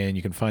Facebook, and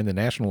you can find find the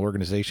national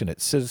organization at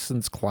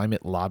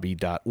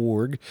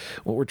citizensclimatelobby.org.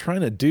 What we're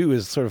trying to do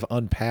is sort of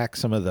unpack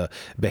some of the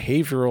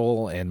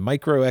behavioral and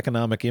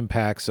microeconomic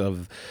impacts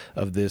of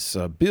this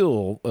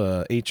bill,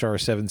 HR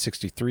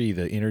 763,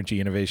 the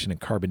Energy Innovation and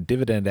Carbon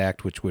Dividend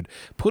Act, which would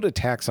put a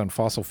tax on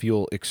fossil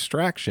fuel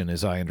extraction,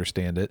 as I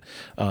understand it,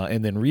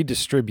 and then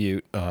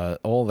redistribute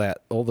all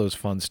those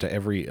funds to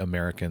every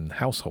American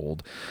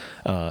household.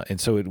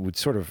 And so it would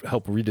sort of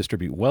help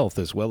redistribute wealth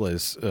as well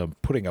as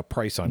putting a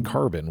price on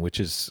carbon, which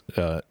is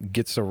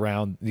gets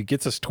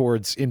us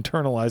towards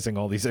internalizing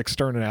all these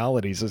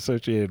externalities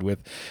associated with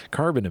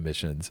carbon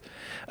emissions.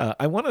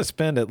 I want to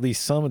spend at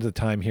least some of the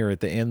time here at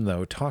the end,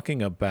 though,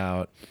 talking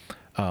about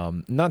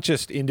not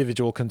just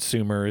individual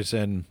consumers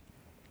and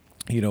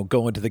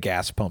going to the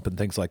gas pump and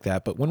things like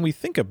that. But when we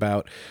think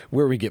about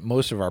where we get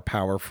most of our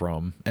power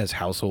from as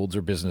households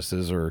or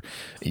businesses or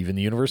even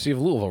the University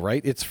of Louisville,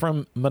 right? It's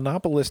from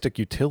monopolistic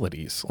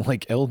utilities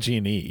like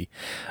LG&E.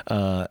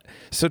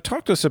 So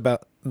talk to us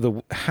about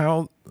the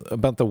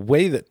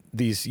way that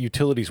these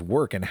utilities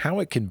work and how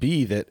it can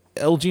be that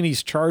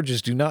LG&E's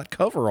charges do not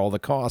cover all the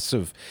costs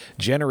of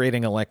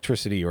generating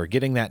electricity or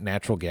getting that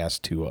natural gas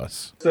to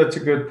us. That's a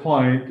good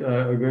point,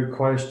 a good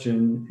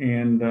question.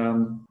 And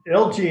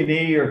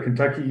LG&E or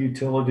Kentucky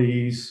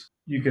Utilities,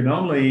 you can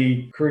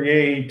only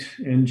create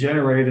and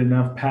generate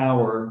enough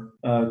power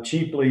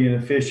cheaply and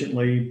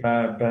efficiently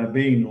by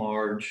being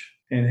large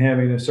and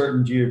having a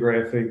certain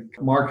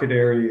geographic market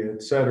area,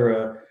 et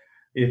cetera.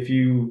 If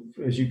you,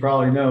 as you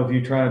probably know, if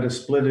you try to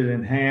split it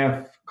in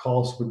half,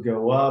 costs would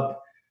go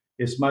up.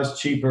 It's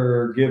much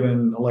cheaper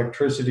given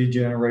electricity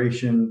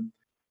generation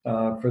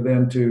for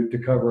them to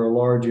cover a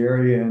large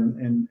area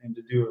and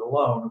to do it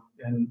alone.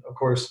 And of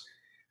course,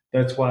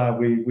 that's why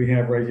we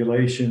have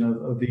regulation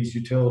of these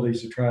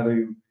utilities to try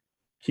to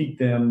keep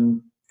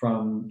them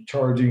from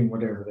charging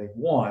whatever they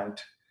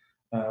want.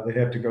 They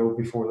have to go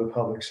before the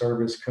Public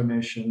Service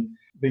Commission.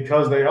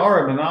 Because they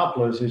are a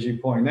monopolist, as you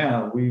point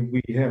out,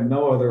 we have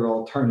no other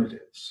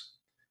alternatives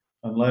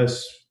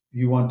unless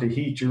you want to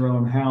heat your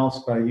own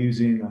house by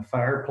using a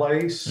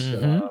fireplace,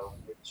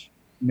 which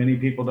many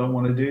people don't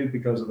want to do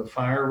because of the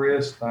fire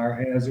risk, fire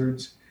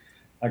hazards.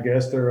 I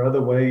guess there are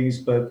other ways,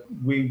 but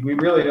we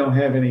really don't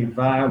have any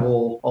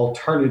viable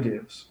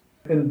alternatives.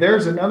 And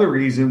there's another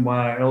reason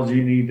why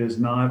LG&E does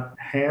not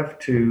have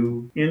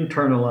to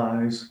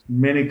internalize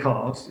many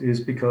costs is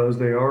because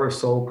they are a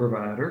sole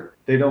provider.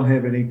 They don't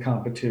have any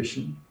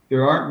competition.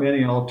 There aren't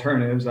many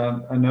alternatives.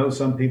 I know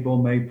some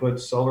people may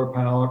put solar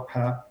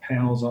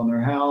panels on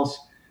their house.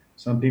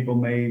 Some people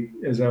may,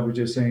 as I was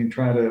just saying,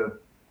 try to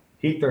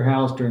heat their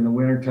house during the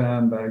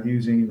wintertime by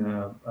using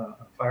a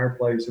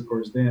fireplace. Of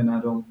course, then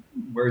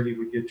where you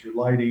would get your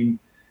lighting,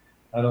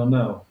 I don't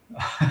know.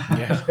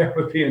 Yeah. That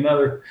would be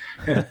another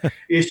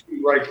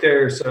issue right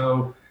there.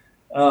 So,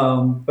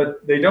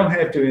 but they don't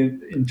have to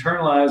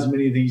internalize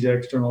many of these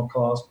external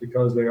costs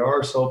because they are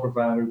a sole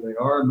provider. They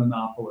are a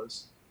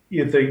monopolist.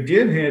 If they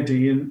did have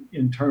to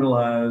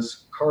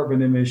internalize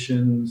carbon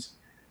emissions,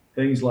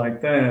 things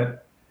like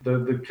that,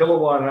 the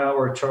kilowatt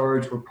hour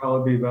charge would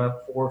probably be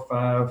about 4 or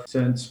 5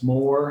 cents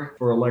more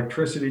for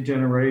electricity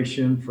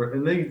generation.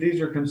 And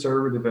these are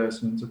conservative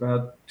estimates,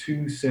 about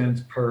 2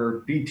 cents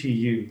per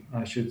BTU,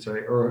 I should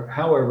say, or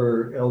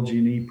however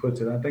LG&E puts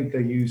it. I think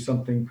they use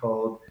something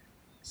called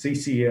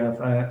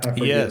CCF. I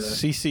forget.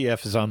 Yes,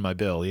 CCF is on my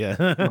bill.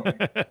 Yeah.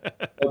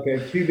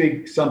 Okay,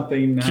 cubic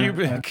something.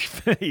 Cubic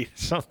feet,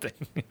 something.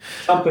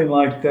 Something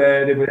like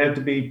that. It would have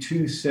to be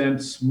 2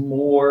 cents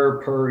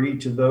more per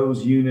each of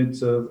those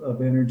units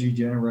of energy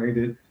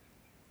generated.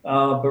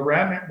 But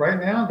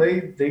right now,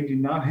 they do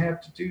not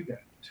have to do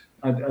that.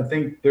 I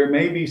think there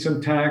may be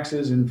some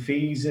taxes and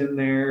fees in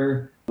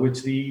there,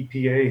 which the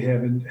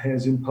EPA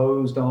has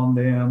imposed on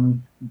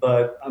them,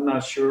 but I'm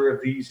not sure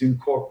if these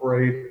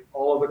incorporate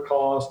all of the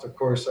cost. Of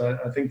course,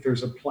 I think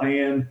there's a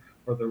plan,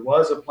 or there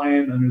was a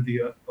plan under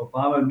the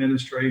Obama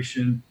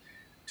administration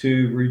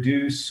to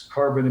reduce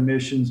carbon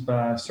emissions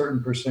by a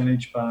certain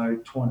percentage by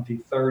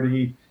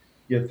 2030.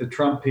 Yet the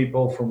Trump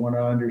people, from what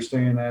I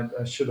understand,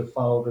 I should have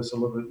followed this a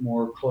little bit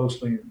more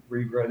closely and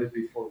reread it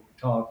before we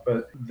talk,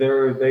 but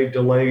they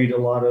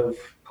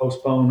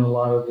postponed a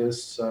lot of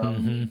this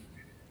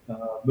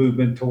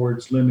movement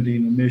towards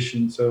limiting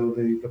emissions, so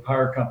the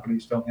power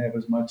companies don't have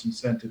as much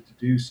incentive to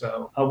do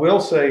so. I will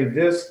say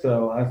this,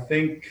 though. I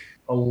think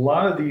a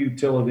lot of the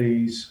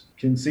utilities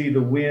can see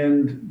the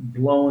wind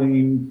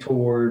blowing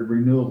toward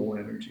renewable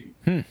energy.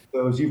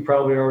 So as you've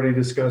probably already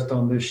discussed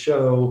on this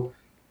show,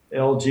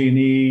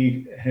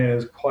 LG&E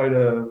has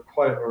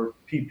or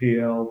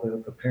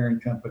PPL, the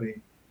parent company,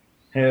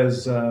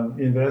 has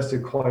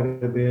invested quite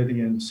a bit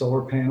in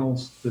solar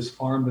panels. This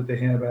farm that they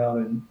have out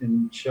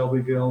in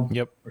Shelbyville,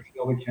 or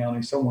Shelby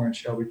County, somewhere in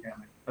Shelby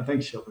County, I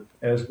think Shelby,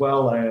 as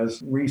well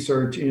as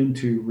research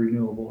into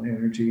renewable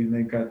energy. And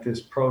they've got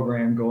this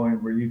program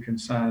going where you can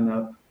sign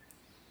up,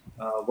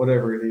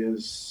 whatever it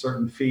is,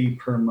 certain fee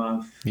per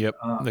month.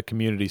 The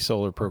community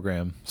solar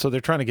program. So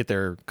they're trying to get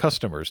their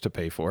customers to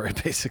pay for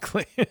it,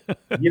 basically.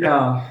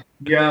 Yeah.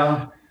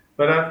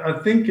 But I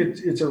think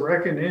it's a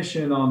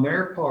recognition on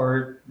their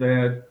part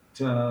that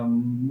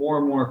more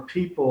and more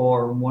people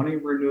are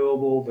wanting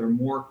renewable. They're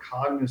more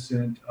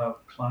cognizant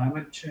of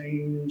climate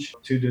change.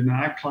 To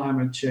deny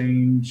climate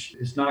change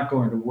is not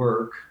going to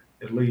work,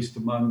 at least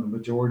among the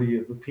majority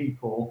of the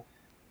people.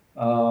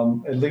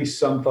 At least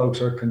some folks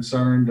are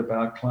concerned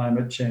about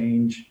climate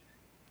change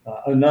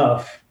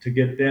enough to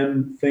get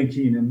them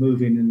thinking and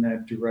moving in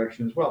that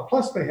direction as well.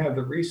 Plus, they have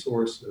the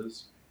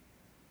resources,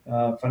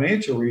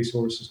 financial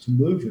resources, to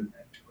move in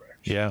that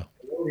direction. Yeah.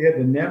 We had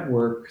the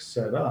network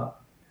set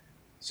up.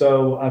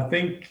 So I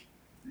think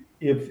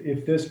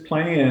if this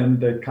plan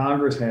that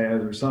Congress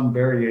has or some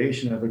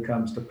variation of it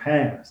comes to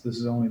pass, this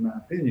is only my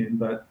opinion,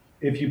 but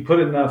if you put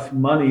enough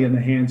money in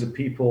the hands of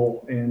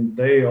people and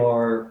they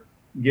are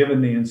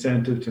given the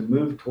incentive to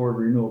move toward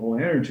renewable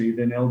energy,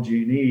 then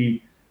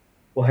LG&E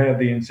will have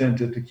the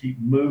incentive to keep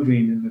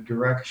moving in the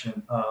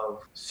direction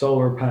of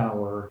solar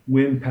power,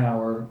 wind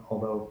power,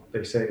 although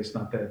they say it's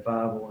not that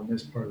viable in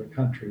this part of the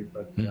country,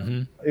 but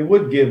it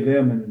would give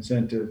them an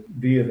incentive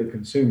via the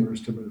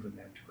consumers to move in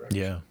that direction.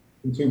 Yeah.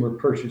 Consumer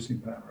purchasing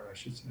power, I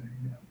should say.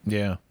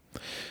 Yeah.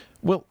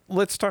 Well,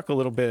 let's talk a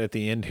little bit at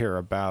the end here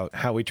about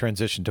how we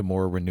transition to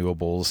more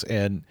renewables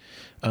and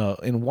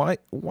why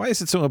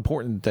is it so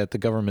important that the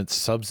government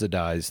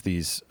subsidize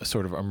these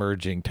sort of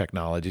emerging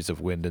technologies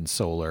of wind and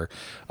solar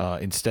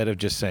instead of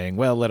just saying,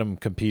 well, let them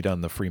compete on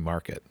the free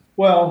market?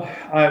 Well,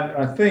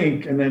 I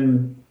think, and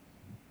then,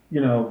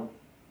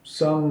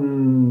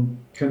 some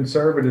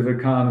conservative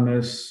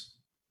economists,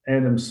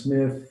 Adam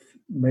Smith,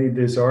 made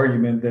this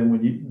argument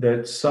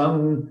that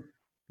some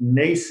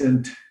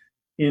nascent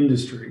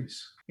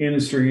industries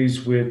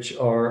which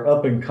are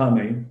up and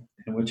coming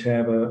and which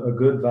have a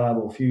good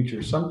viable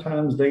future,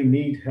 sometimes they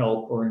need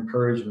help or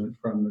encouragement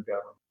from the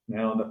government.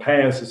 Now, in the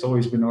past, it's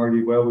always been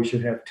argued, well, we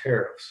should have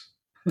tariffs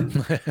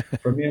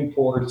from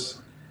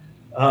imports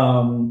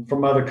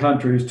from other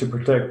countries to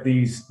protect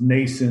these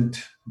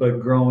nascent but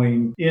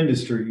growing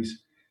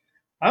industries.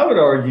 I would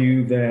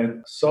argue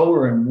that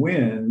solar and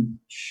wind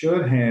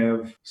should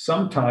have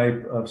some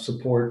type of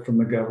support from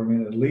the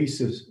government, at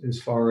least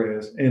as far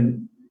as,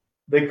 and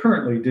they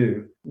currently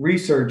do,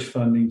 research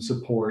funding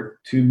support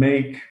to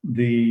make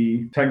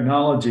the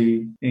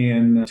technology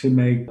and to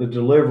make the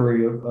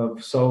delivery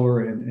of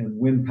solar and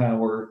wind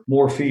power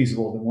more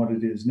feasible than what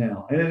it is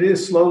now. And it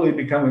is slowly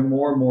becoming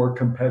more and more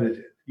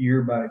competitive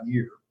year by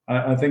year.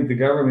 I think the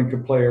government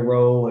could play a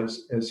role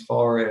as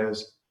far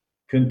as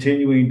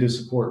continuing to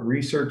support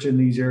research in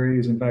these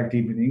areas, in fact,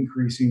 even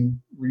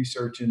increasing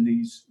research in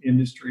these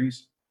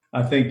industries.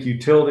 I think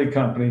utility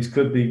companies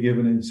could be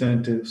given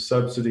incentives,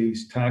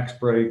 subsidies, tax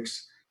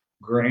breaks,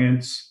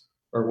 grants,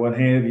 or what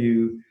have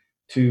you,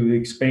 to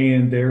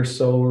expand their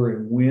solar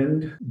and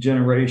wind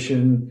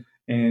generation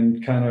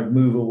and kind of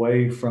move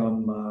away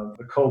from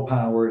the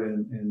coal-powered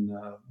and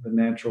the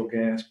natural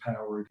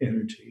gas-powered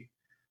energy.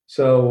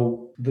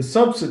 So the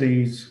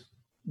subsidies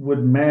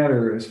would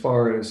matter as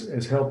far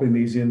as helping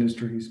these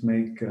industries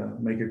make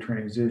a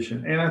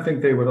transition. And I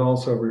think they would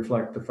also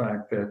reflect the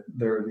fact that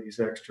there are these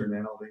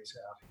externalities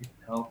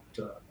out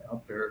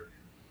there,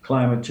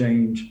 climate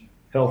change,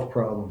 health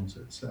problems,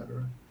 et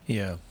cetera.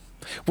 Yeah.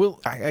 Well,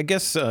 I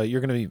guess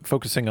you're going to be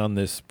focusing on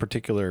this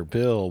particular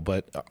bill,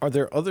 but are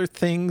there other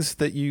things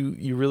that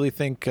you really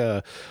think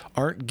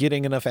aren't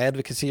getting enough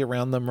advocacy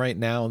around them right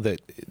now,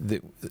 that the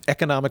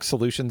economic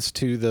solutions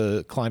to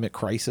the climate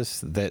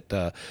crisis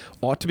that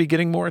ought to be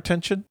getting more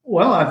attention?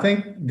 Well, I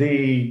think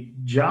the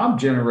job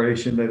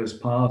generation that is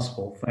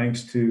possible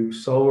thanks to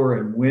solar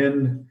and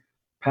wind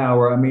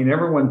power. I mean,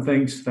 everyone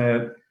thinks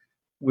that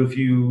if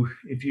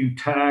you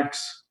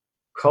tax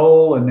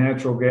coal and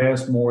natural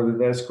gas more,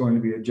 that's going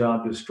to be a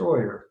job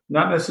destroyer.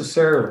 Not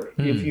necessarily.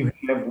 If you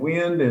have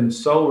wind and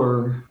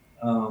solar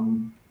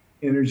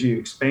energy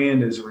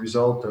expand as a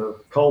result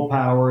of coal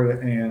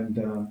powered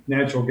and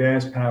natural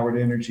gas powered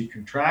energy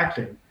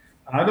contracting,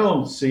 I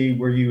don't see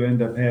where you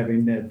end up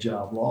having net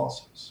job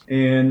losses.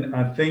 And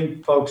I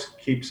think folks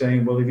keep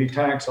saying, well, if you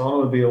tax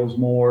automobiles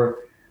more,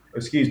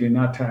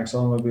 not tax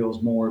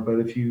automobiles more, but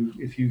if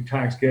you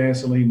tax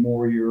gasoline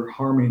more, you're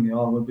harming the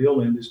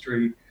automobile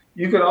industry.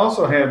 You could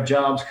also have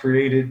jobs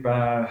created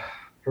by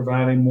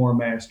providing more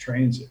mass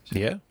transit.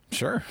 Yeah,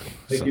 sure.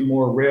 Making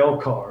more rail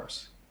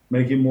cars,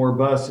 making more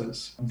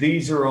buses.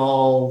 These are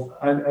all,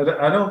 I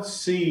don't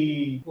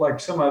see, like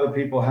some other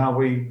people, how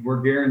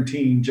we're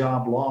guaranteeing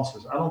job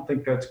losses. I don't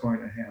think that's going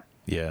to happen.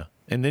 Yeah.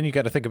 And then you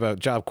got to think about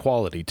job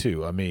quality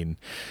too. I mean,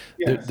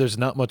 yes. There's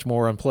not much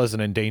more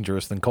unpleasant and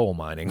dangerous than coal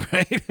mining,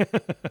 right?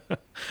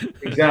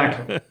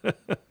 Exactly.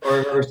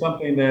 Or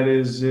something that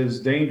is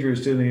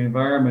dangerous to the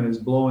environment is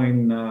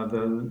blowing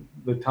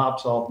the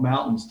tops off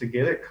mountains to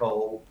get at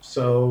coal.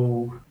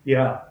 So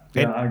yeah,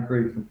 I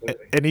agree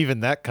completely. And even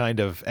that kind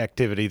of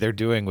activity they're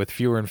doing with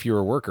fewer and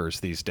fewer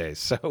workers these days.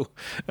 So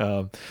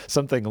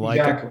something like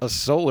a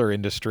solar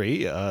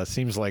industry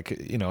seems like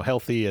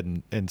healthy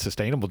and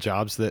sustainable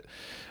jobs that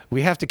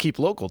we have to keep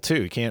local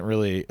too. You can't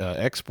really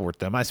export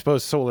them. I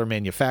suppose solar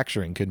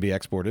manufacturing could be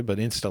exported, but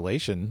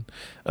installation,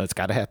 it's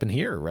got to happen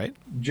here, right?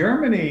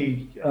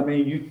 Germany, I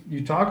mean,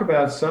 you talk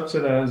about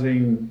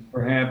subsidizing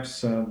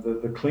perhaps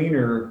the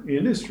cleaner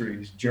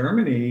industries.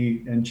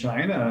 Germany and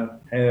China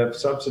have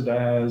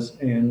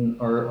subsidized and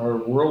are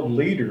world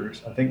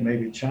leaders. I think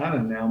maybe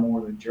China now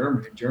more than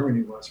Germany.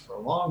 Germany was for a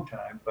long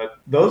time. But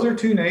those are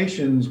two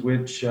nations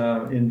which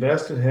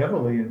invested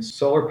heavily in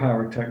solar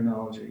power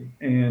technology,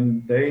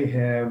 and they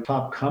have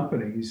top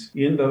companies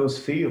in those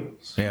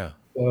fields. Yeah.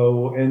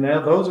 So, and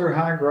that, those are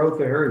high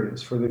growth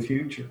areas for the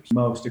future.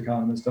 Most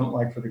economists don't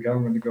like for the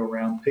government to go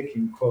around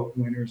picking, quote,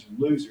 winners and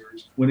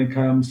losers when it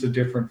comes to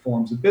different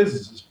forms of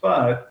businesses.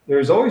 But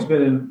there's always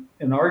been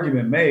an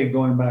argument made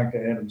going back to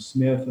Adam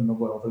Smith and the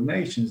Wealth of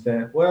Nations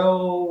that,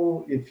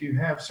 well, if you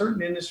have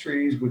certain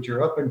industries which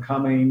are up and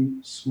coming,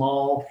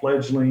 small,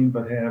 fledgling,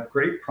 but have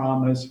great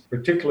promise,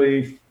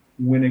 particularly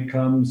when it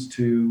comes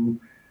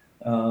to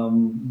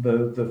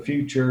the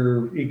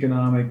future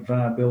economic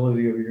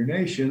viability of your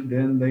nation,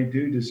 then they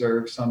do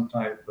deserve some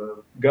type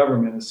of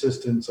government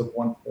assistance of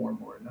one form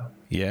or another.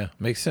 Yeah,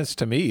 makes sense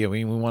to me. I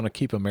mean, we want to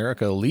keep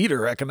America a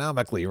leader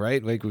economically,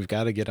 right? Like we've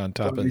got to get on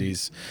top of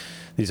these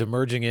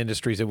emerging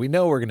industries that we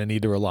know we're going to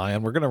need to rely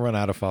on. We're going to run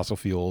out of fossil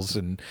fuels,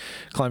 and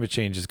climate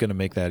change is going to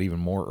make that even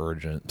more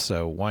urgent.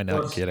 So why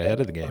not get ahead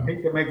of the game? I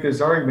hate to make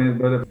this argument,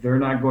 but if they're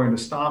not going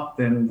to stop,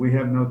 then we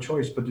have no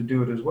choice but to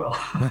do it as well.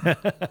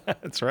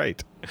 That's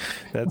right.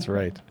 That's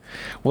right.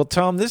 Well,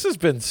 Tom, this has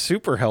been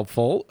super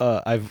helpful.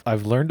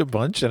 I've learned a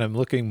bunch, and I'm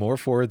looking more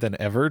forward than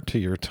ever to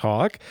your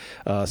talk.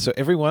 So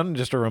everyone,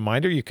 just a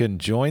reminder, you can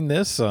join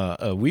this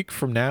a week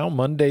from now,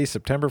 Monday,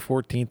 September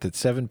 14th at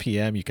 7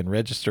 p.m. You can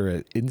register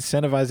at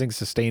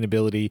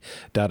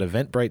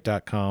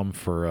incentivizingsustainability.eventbrite.com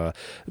for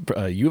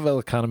U of L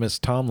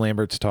economist Tom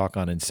Lambert's talk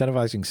on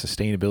incentivizing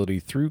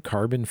sustainability through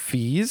carbon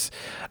fees.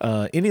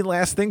 Any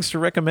last things to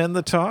recommend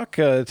the talk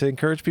to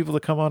encourage people to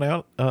come on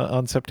out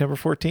on September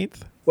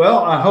 14th? Well,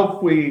 I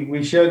hope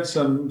we shed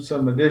some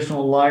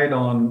additional light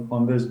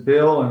on this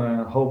bill,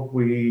 and I hope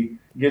we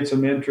get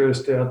some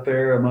interest out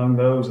there among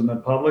those in the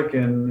public.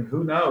 And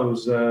who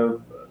knows,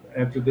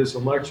 after this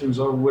election is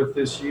over with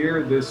this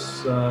year,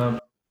 the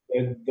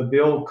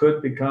bill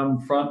could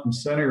become front and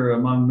center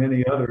among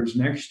many others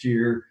next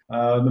year,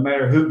 no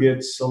matter who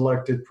gets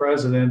elected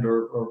president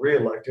or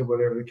reelected,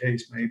 whatever the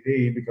case may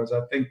be, because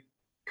I think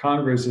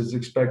Congress is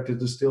expected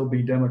to still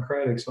be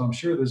Democratic. So I'm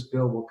sure this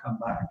bill will come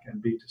back and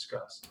be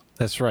discussed.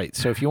 That's right.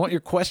 So if you want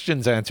your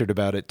questions answered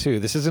about it too,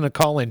 this isn't a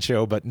call-in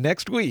show, but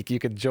next week you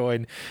can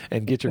join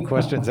and get your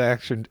questions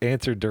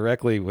answered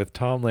directly with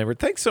Tom Lambert.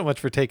 Thanks so much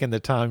for taking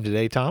the time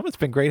today, Tom. It's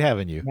been great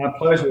having you. My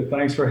pleasure.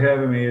 Thanks for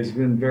having me. It's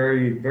been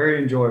very,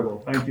 very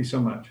enjoyable. Thank you so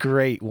much.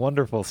 Great.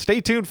 Wonderful. Stay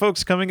tuned,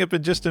 folks. Coming up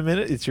in just a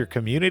minute, it's your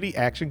community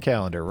action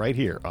calendar right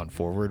here on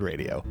Forward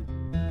Radio.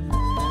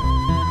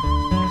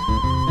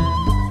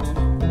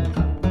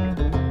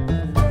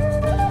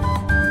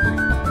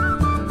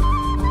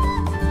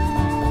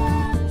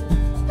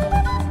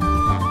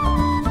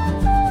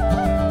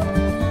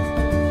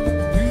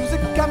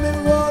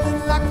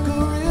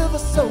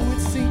 So it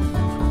seems,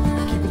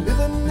 keep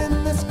living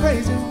in this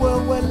crazy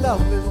world where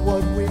love is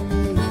what we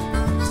need.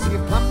 See, I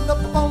climbed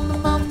up on the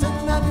mountain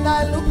and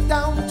I looked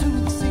down to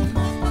the sea.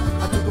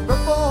 I took a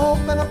breath for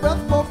hope and a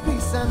breath for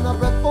peace and a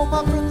breath for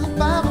my friends and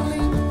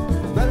family.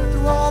 Ran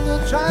through all the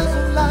trials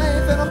of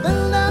life and I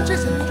fell down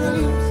chasing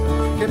dreams.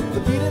 Kept the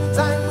beating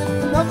time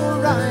with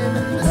another rhyme,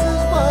 and this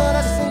is what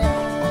I sing.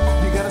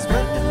 You gotta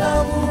spread the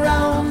love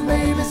around,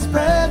 baby,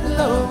 spread the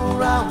love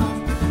around.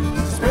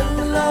 Spread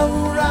the love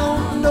around,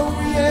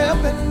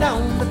 up and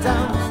down the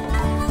town.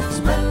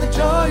 Spread the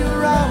joy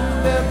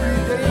around every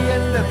day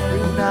and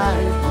every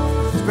night.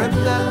 Spread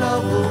that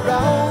love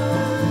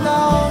around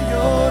all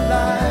your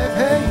life.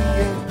 Hey,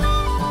 yeah.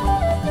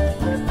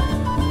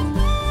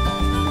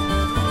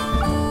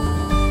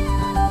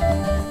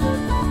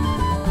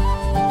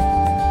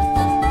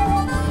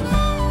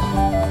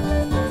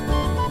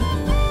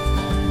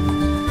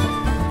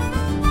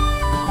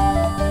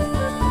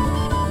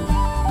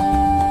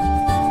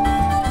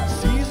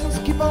 Seasons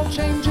keep on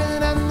changing,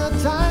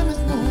 time is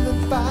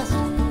moving fast.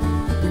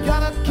 We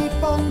gotta keep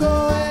on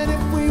going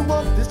if we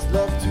want this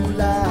love to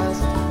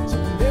last.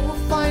 Someday we'll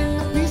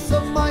find a peace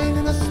of mind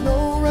in a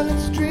snow-running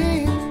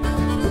stream.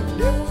 One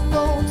day we'll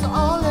know to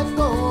all let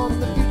go on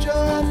the future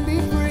and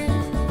be free.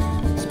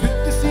 It's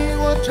good to see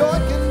what joy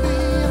can be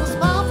and a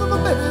smile from a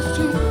baby's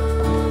cheek.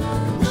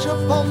 Wish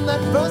upon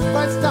that first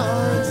bright star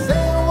and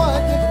say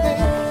what you think.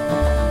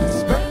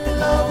 Spread the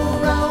love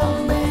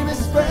around, baby,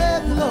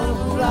 spread the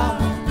love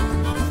around.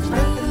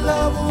 Spread the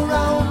love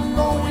around.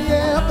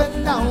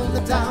 Down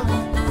the town,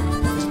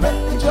 spread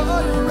the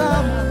joy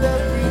around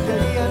every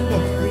day and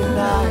every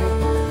night.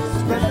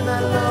 Spread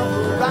that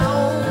love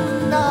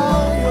around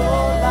all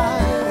your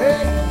life.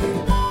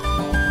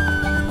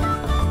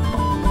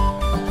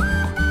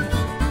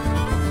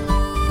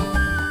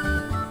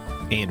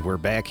 Hey, And we're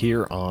back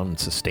here on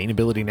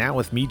Sustainability Now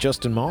with me,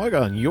 Justin Mogg,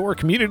 on your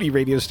community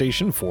radio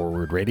station,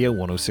 Forward Radio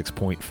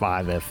 106.5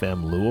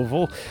 FM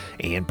Louisville,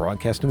 and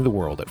broadcasting to the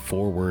world at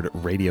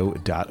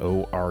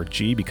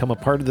forwardradio.org. Become a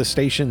part of the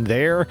station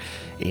there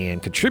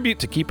and contribute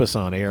to keep us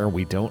on air.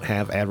 We don't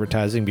have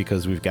advertising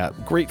because we've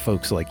got great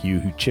folks like you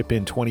who chip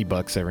in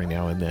 $20 every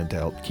now and then to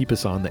help keep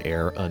us on the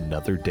air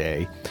another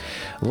day.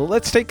 Well,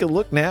 let's take a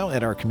look now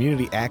at our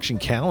community action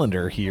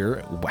calendar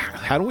here.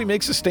 How do we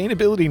make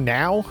sustainability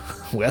now?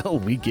 Well,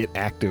 we get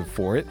active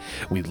for it.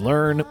 We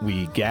learn,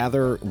 we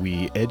gather,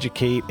 we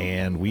educate,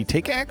 and we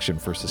take action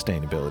for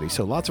sustainability.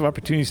 So lots of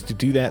opportunities to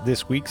do that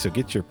this week. So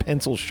get your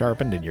pencils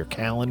sharpened and your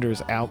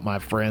calendars out, my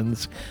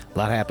friends. A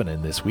lot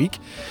happening this week.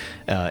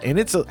 And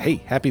it's hey,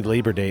 happy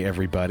Labor Day,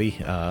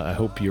 everybody. I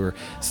hope you're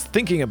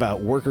thinking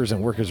about workers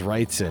and workers'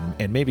 rights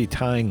and maybe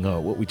tying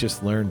what we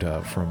just learned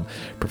from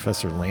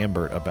Professor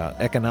Lambert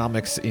about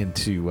economics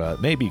into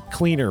maybe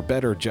cleaner,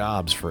 better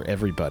jobs for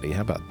everybody.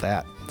 How about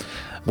that?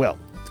 Well,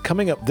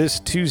 coming up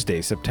this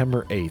Tuesday,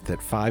 September 8th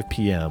at 5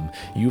 p.m.,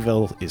 U of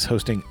L is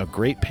hosting a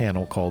great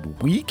panel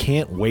called We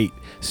Can't Wait,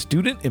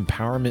 Student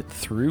Empowerment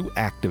Through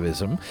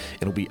Activism.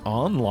 It'll be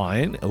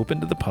online,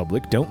 open to the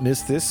public. Don't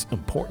miss this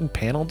important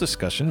panel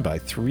discussion by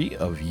 3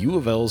 of U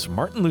of L's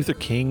Martin Luther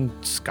King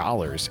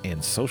scholars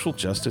and social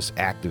justice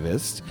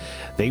activists.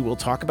 They will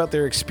talk about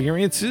their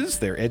experiences,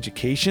 their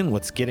education,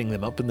 what's getting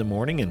them up in the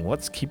morning and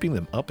what's keeping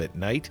them up at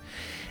night,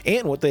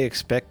 and what they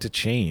expect to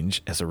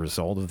change as a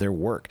result of their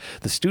work.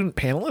 The student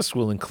panelists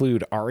will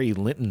include Ari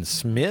Linton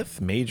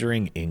Smith,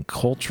 majoring in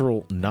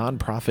cultural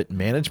nonprofit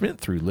management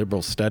through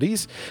liberal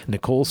studies,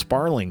 Nicole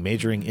Sparling,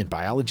 majoring in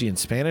biology and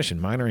Spanish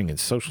and minoring in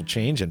social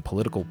change and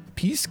political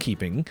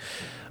peacekeeping,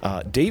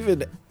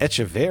 David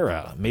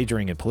Echeverra,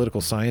 majoring in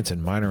political science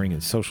and minoring in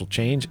social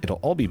change. It'll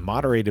all be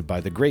moderated by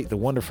the great, the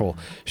wonderful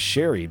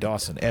Sherry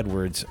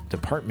Dawson-Edwards,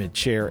 Department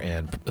Chair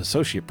and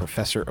Associate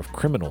Professor of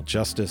Criminal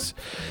Justice.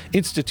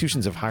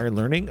 Institutions of higher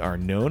learning are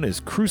known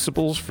as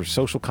crucibles for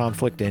social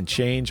conflict and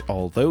change.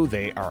 Although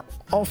they are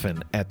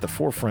often at the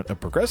forefront of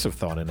progressive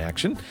thought and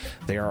action,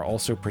 they are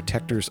also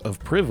protectors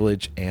of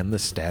privilege and the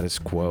status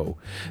quo.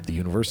 The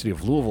University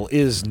of Louisville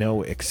is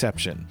no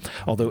exception.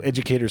 Although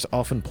educators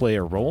often play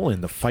a role in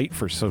the fight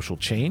for social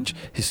change,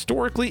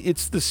 historically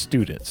it's the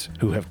students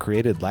who have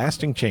created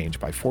lasting change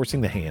by forcing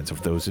the hands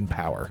of those in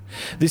power.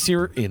 This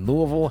year in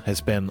Louisville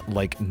has been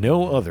like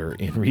no other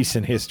in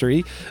recent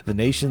history. The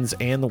nation's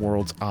and the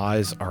world's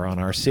eyes are on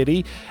our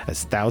city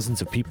as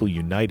thousands of people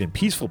unite in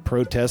peaceful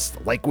protests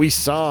like we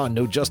saw.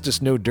 No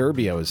Justice, No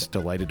Derby. I was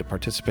delighted to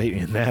participate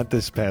in that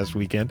this past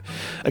weekend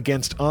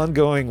against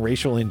ongoing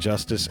racial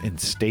injustice and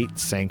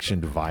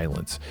state-sanctioned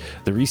violence.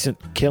 The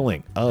recent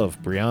killing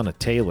of Breonna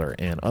Taylor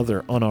and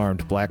other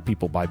unarmed black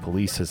people by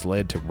police has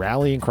led to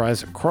rallying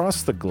cries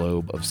across the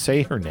globe of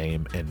say her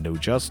name and no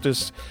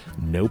justice,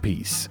 no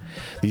peace.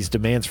 These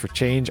demands for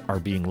change are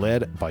being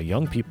led by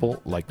young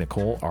people like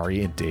Nicole,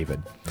 Ari, and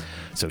David.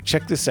 So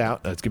check this out.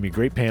 It's going to be a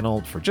great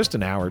panel for just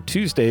an hour,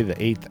 Tuesday the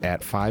 8th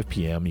at 5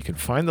 p.m. You can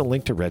find the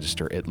link to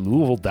register at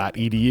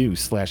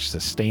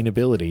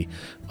louisville.edu/sustainability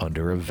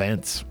under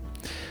events.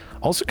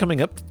 Also coming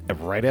up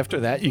right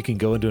after that, you can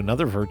go into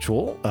another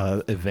virtual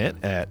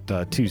event at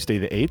Tuesday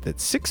the 8th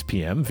at 6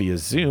 p.m. via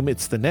Zoom.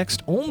 It's the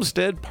next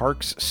Olmsted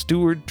Parks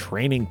Steward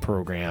Training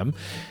Program,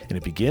 and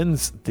it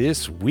begins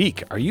this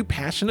week. Are you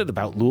passionate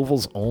about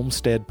Louisville's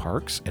Olmsted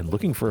Parks and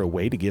looking for a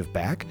way to give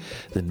back?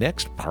 The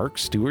next Park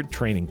Steward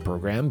Training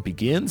Program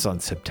begins on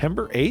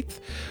September 8th,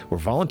 where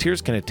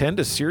volunteers can attend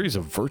a series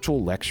of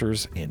virtual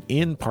lectures and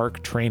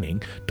in-park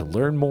training to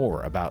learn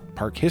more about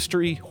park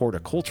history,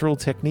 horticultural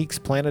techniques,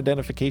 plant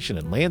identification,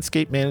 and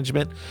landscape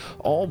management,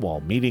 all while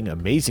meeting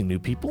amazing new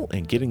people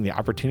and getting the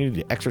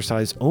opportunity to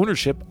exercise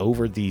ownership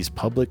over these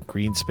public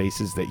green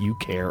spaces that you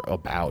care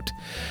about.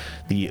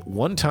 The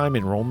one-time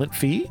enrollment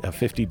fee, a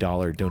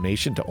 $50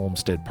 donation to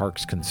Olmsted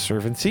Parks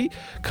Conservancy,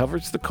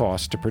 covers the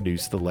cost to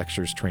produce the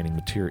lectures,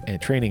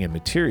 training and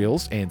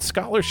materials, and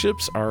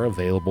scholarships are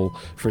available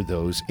for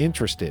those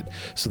interested.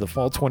 So the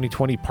Fall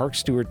 2020 Park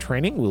Steward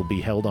Training will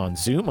be held on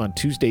Zoom on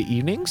Tuesday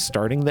evenings,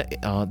 starting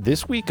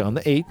this week on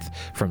the 8th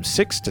from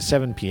 6 to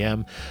 7 p.m.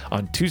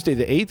 On Tuesday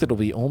the 8th, it'll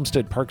be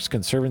Olmsted Parks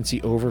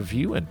Conservancy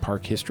Overview and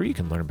Park History. You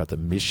can learn about the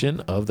mission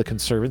of the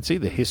Conservancy,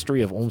 the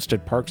history of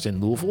Olmsted Parks in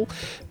Louisville,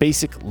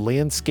 basic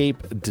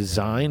landscape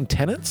design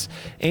tenets,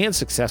 and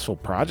successful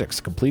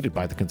projects completed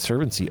by the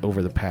Conservancy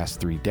over the past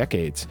 3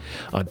 decades.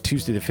 On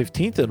Tuesday the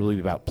 15th, it'll be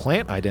about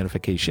plant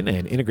identification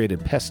and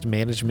integrated pest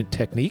management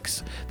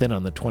techniques. Then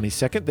on the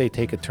 22nd, they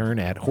take a turn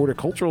at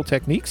horticultural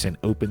techniques and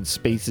open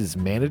spaces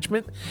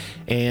management.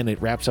 And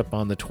it wraps up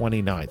on the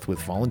 29th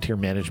with volunteer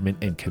management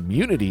and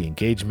community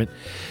engagement.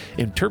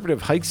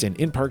 Interpretive hikes and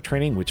in-park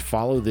training, which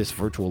follow this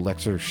virtual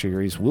lecture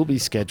series, will be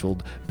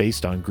scheduled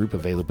based on group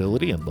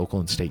availability and local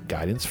and state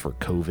guidance for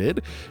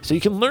COVID. So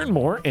you can learn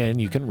more and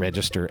you can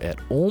register at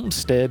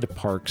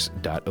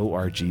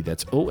olmstedparks.org.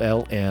 That's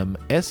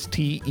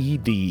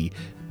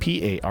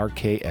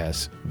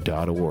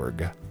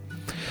olmstedparks.org.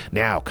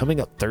 Now, coming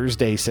up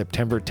Thursday,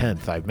 September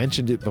 10th, I've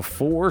mentioned it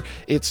before,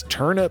 it's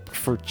Turn Up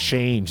for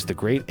Change, the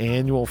great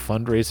annual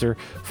fundraiser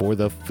for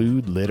the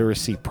Food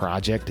Literacy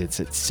Project. It's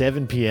at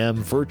 7 p.m.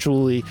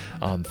 virtually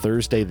on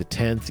Thursday the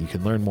 10th. You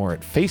can learn more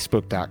at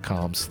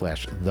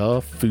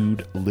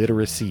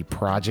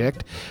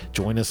facebook.com/thefoodliteracyproject.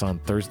 Join us on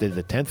Thursday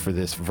the 10th for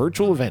this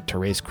virtual event to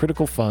raise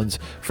critical funds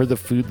for the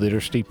Food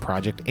Literacy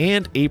Project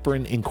and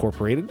Apron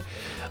Incorporated.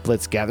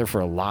 Let's gather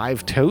for a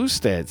live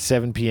toast at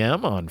 7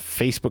 p.m. on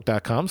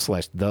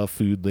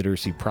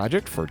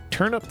facebook.com/thefoodliteracyproject for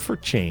Turn Up for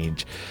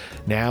Change.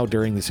 Now,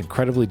 during this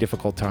incredibly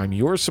difficult time,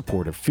 your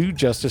support of food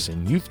justice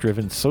and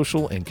youth-driven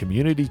social and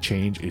community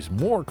change is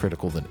more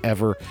critical than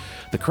ever.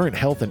 The current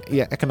health and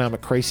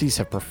economic crises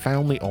have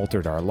profoundly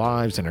altered our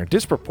lives and are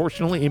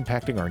disproportionately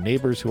impacting our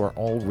neighbors who are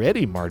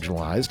already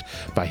marginalized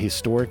by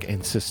historic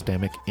and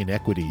systemic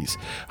inequities.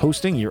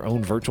 Hosting your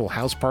own virtual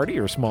house party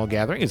or small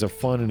gathering is a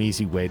fun and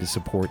easy way to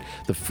support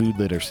the Food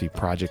Literacy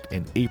Project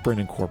and Apron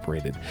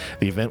Incorporated.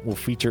 The event will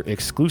feature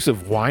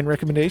exclusive wine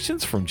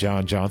recommendations from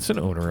John Johnson,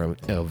 owner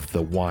of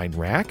the Wine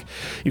Rack.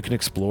 You can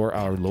explore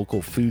our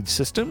local food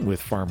system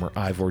with farmer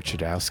Ivor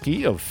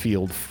Chudowski of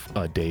Field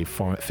Day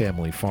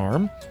Family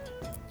Farm.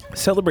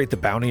 Celebrate the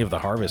bounty of the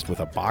harvest with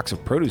a box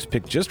of produce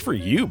picked just for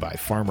you by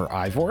Farmer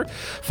Ivor.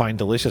 Find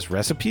delicious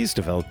recipes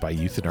developed by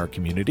youth in our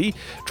community.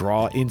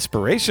 Draw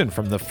inspiration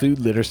from the Food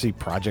Literacy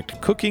Project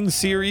cooking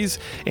series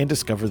and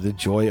discover the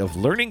joy of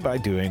learning by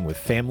doing with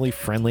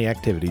family-friendly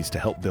activities to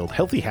help build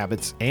healthy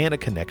habits and a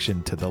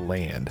connection to the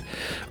land.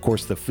 Of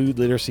course, the Food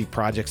Literacy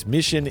Project's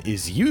mission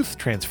is youth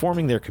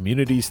transforming their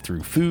communities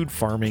through food,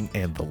 farming,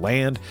 and the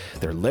land.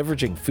 They're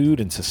leveraging food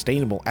and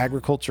sustainable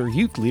agriculture,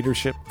 youth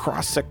leadership,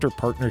 cross-sector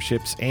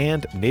partnerships, and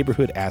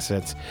neighborhood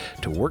assets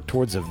to work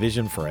towards a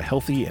vision for a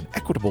healthy and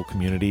equitable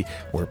community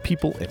where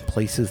people and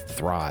places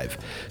thrive.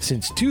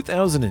 Since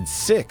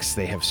 2006,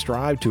 they have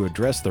strived to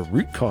address the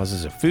root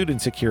causes of food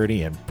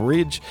insecurity and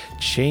bring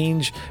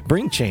change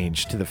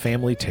to the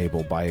family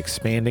table by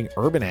expanding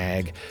urban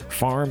ag,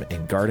 farm,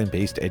 and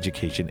garden-based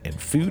education and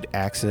food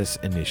access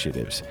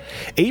initiatives.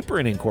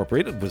 Apron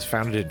Incorporated was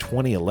founded in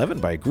 2011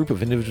 by a group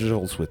of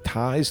individuals with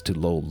ties to the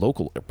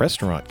local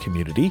restaurant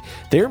community.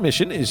 Their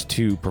mission is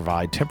to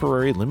provide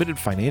temporary limited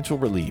financial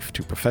relief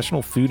to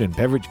professional food and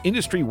beverage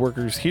industry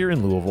workers here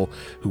in Louisville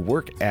who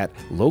work at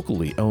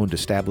locally owned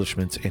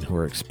establishments and who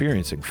are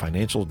experiencing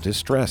financial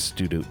distress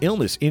due to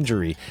illness,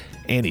 injury,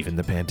 and even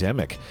the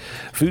pandemic.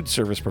 Food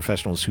service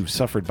professionals who've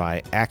suffered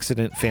by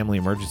accident, family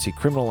emergency,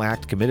 criminal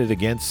act committed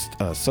against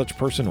such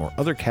person or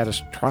other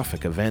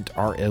catastrophic event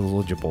are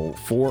eligible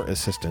for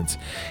assistance,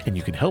 and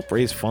you can help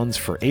raise funds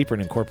for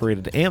Apron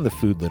Incorporated and the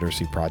Food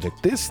Literacy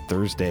Project this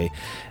Thursday.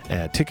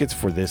 Tickets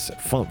for this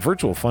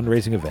virtual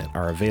fundraising event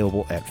are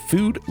available at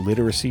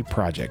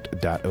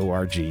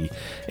foodliteracyproject.org,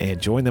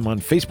 and join them on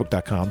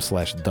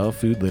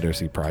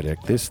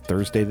facebook.com/thefoodliteracyproject this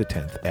Thursday the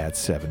 10th at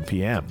 7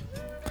 p.m.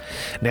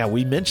 Now,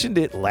 we mentioned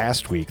it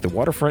last week. The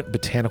Waterfront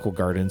Botanical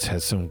Gardens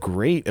has some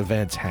great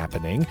events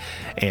happening,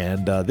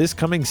 and this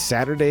coming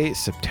Saturday,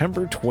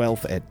 September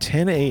 12th at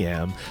 10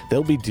 a.m.,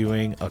 they'll be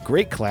doing a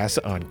great class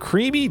on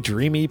creamy,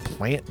 dreamy,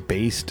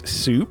 plant-based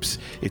soups.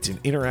 It's an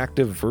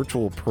interactive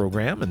virtual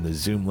program, and the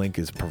Zoom link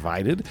is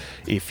provided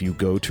if you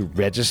go to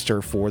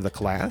register for the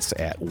class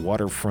at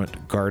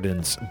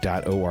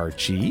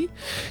waterfrontgardens.org.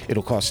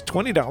 It'll cost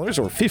 $20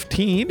 or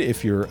 $15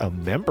 if you're a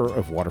member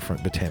of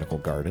Waterfront Botanical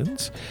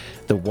Gardens.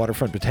 The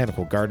Waterfront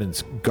Botanical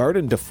Gardens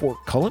Garden to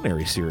Fork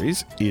Culinary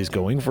Series is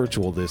going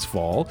virtual this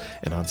fall,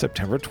 and on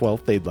September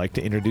 12th, they'd like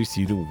to introduce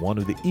you to one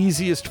of the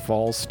easiest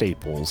fall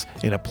staples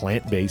in a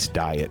plant-based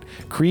diet,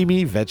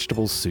 creamy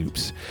vegetable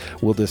soups.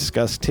 We'll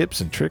discuss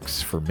tips and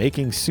tricks for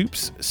making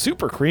soups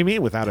super creamy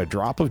without a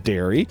drop of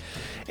dairy,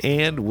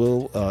 and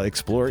we'll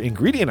explore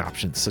ingredient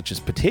options such as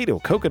potato,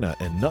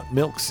 coconut, and nut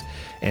milks,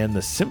 and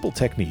the simple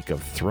technique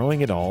of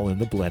throwing it all in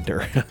the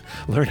blender.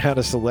 Learn how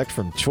to select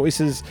from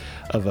choices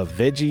of a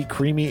veggie,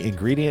 creamy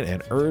ingredient,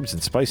 and herbs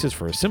and spices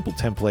for a simple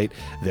template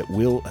that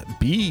will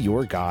be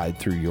your guide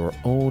through your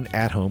own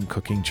at-home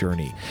cooking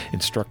journey.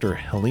 Instructor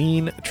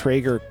Helene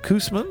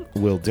Traeger-Koosman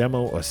will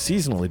demo a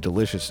seasonally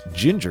delicious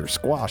ginger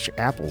squash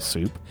apple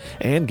soup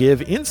and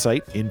give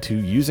insight into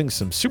using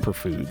some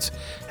superfoods,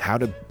 how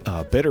to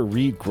better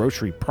read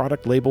grocery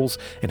product labels,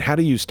 and how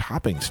to use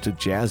toppings to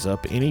jazz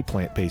up any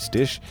plant-based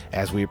dish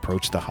as we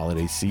approach the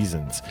holiday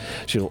seasons.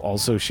 She'll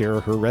also share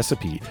her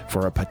recipe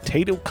for a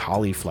potato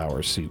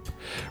cauliflower soup.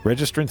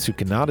 Registrants who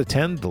cannot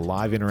attend the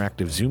live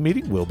interactive Zoom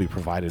meeting will be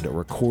provided a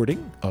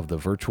recording of the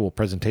virtual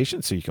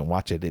presentation so you can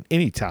watch it at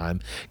any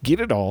time. Get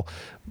it all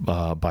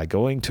by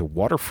going to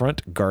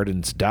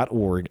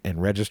waterfrontgardens.org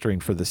and registering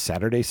for the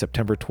Saturday,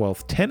 September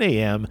 12th, 10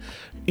 a.m.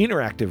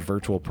 interactive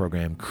virtual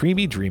program,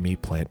 Creamy Dreamy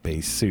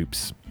Plant-Based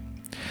Soups.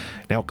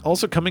 Now,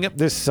 also coming up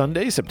this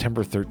Sunday,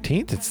 September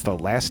 13th, it's the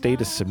last day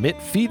to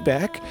submit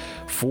feedback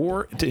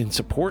in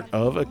support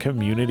of a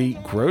community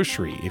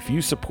grocery. If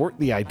you support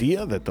the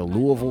idea that the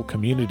Louisville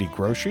Community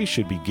Grocery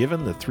should be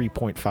given the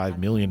 $3.5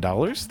 million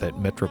that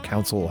Metro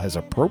Council has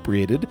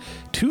appropriated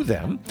to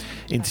them,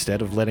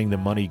 instead of letting the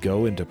money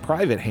go into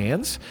private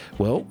hands,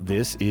 well,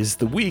 this is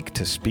the week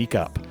to speak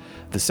up.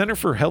 The Center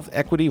for Health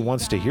Equity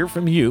wants to hear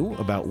from you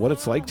about what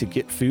it's like to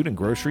get food and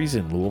groceries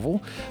in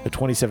Louisville. The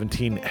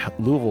 2017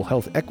 Louisville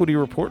Health Equity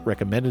Report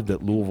recommended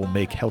that Louisville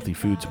make healthy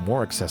foods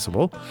more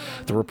accessible.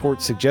 The report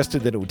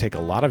suggested that it would take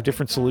a lot of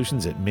different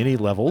solutions at many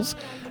levels.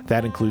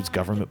 That includes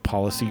government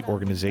policy,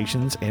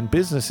 organizations, and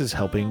businesses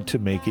helping to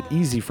make it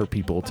easy for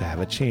people to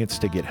have a chance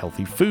to get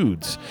healthy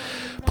foods.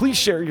 Please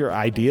share your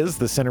ideas.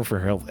 The Center for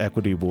Health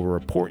Equity will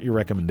report your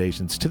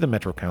recommendations to the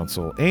Metro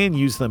Council and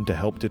use them to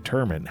help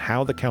determine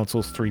how the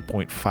Council's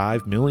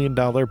 $3.5 million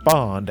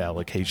bond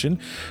allocation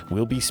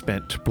will be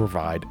spent to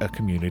provide a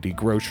community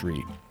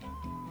grocery.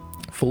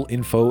 Full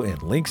info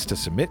and links to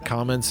submit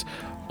comments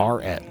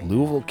are at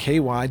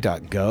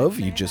louisvilleky.gov.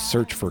 You just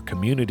search for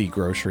community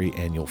grocery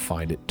and you'll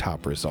find it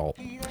top result.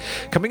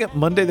 Coming up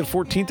Monday the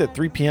 14th at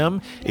 3 p.m.,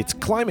 it's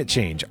Climate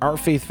Change, Our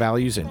Faith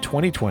Values in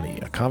 2020,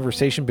 a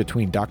conversation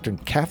between Dr.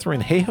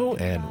 Catherine Hayhoe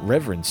and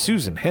Reverend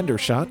Susan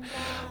Hendershot.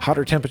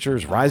 Hotter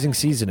temperatures, rising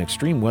seas, and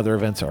extreme weather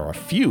events are a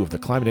few of the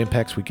climate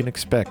impacts we can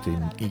expect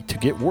to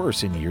get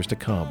worse in years to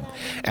come.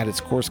 At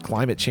its core,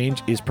 climate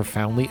change is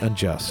profoundly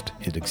unjust.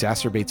 It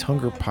exacerbates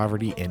hunger,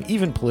 poverty, and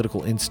even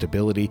political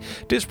instability,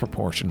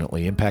 disproportionately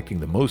impacting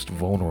the most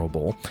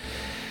vulnerable.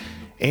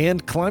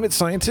 And climate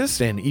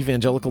scientist and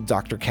evangelical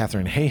Dr.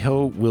 Catherine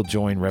Hayhoe will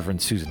join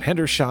Reverend Susan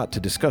Hendershot to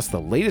discuss the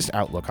latest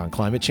outlook on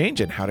climate change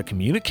and how to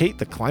communicate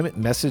the climate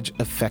message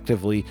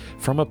effectively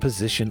from a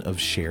position of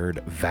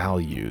shared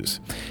values.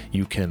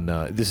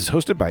 This is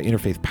hosted by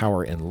Interfaith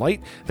Power and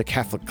Light, the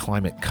Catholic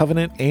Climate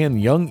Covenant, and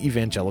Young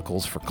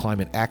Evangelicals for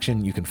Climate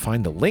Action. You can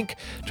find the link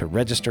to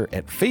register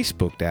at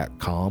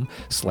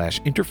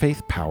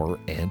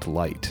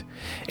facebook.com/interfaithpowerandlight.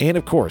 And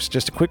of course,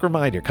 just a quick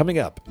reminder, coming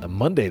up on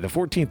Monday the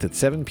 14th at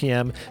 7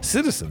 p.m.,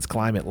 Citizens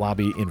Climate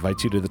Lobby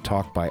invites you to the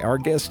talk by our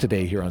guest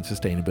today here on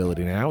Sustainability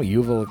Now, U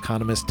of L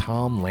economist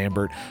Tom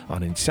Lambert, on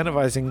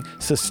incentivizing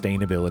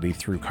sustainability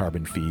through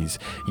carbon fees.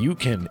 You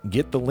can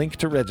get the link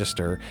to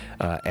register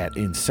at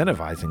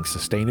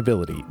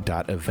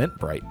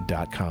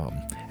incentivizingsustainability.eventbrite.com.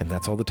 And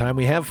that's all the time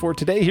we have for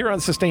today here on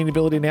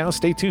Sustainability Now.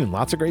 Stay tuned.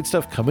 Lots of great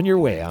stuff coming your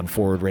way on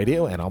Forward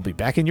Radio, and I'll be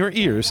back in your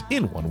ears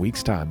in 1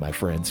 week's time, my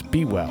friends.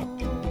 Be well.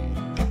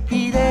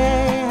 Y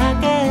deja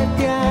que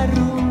te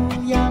arrugue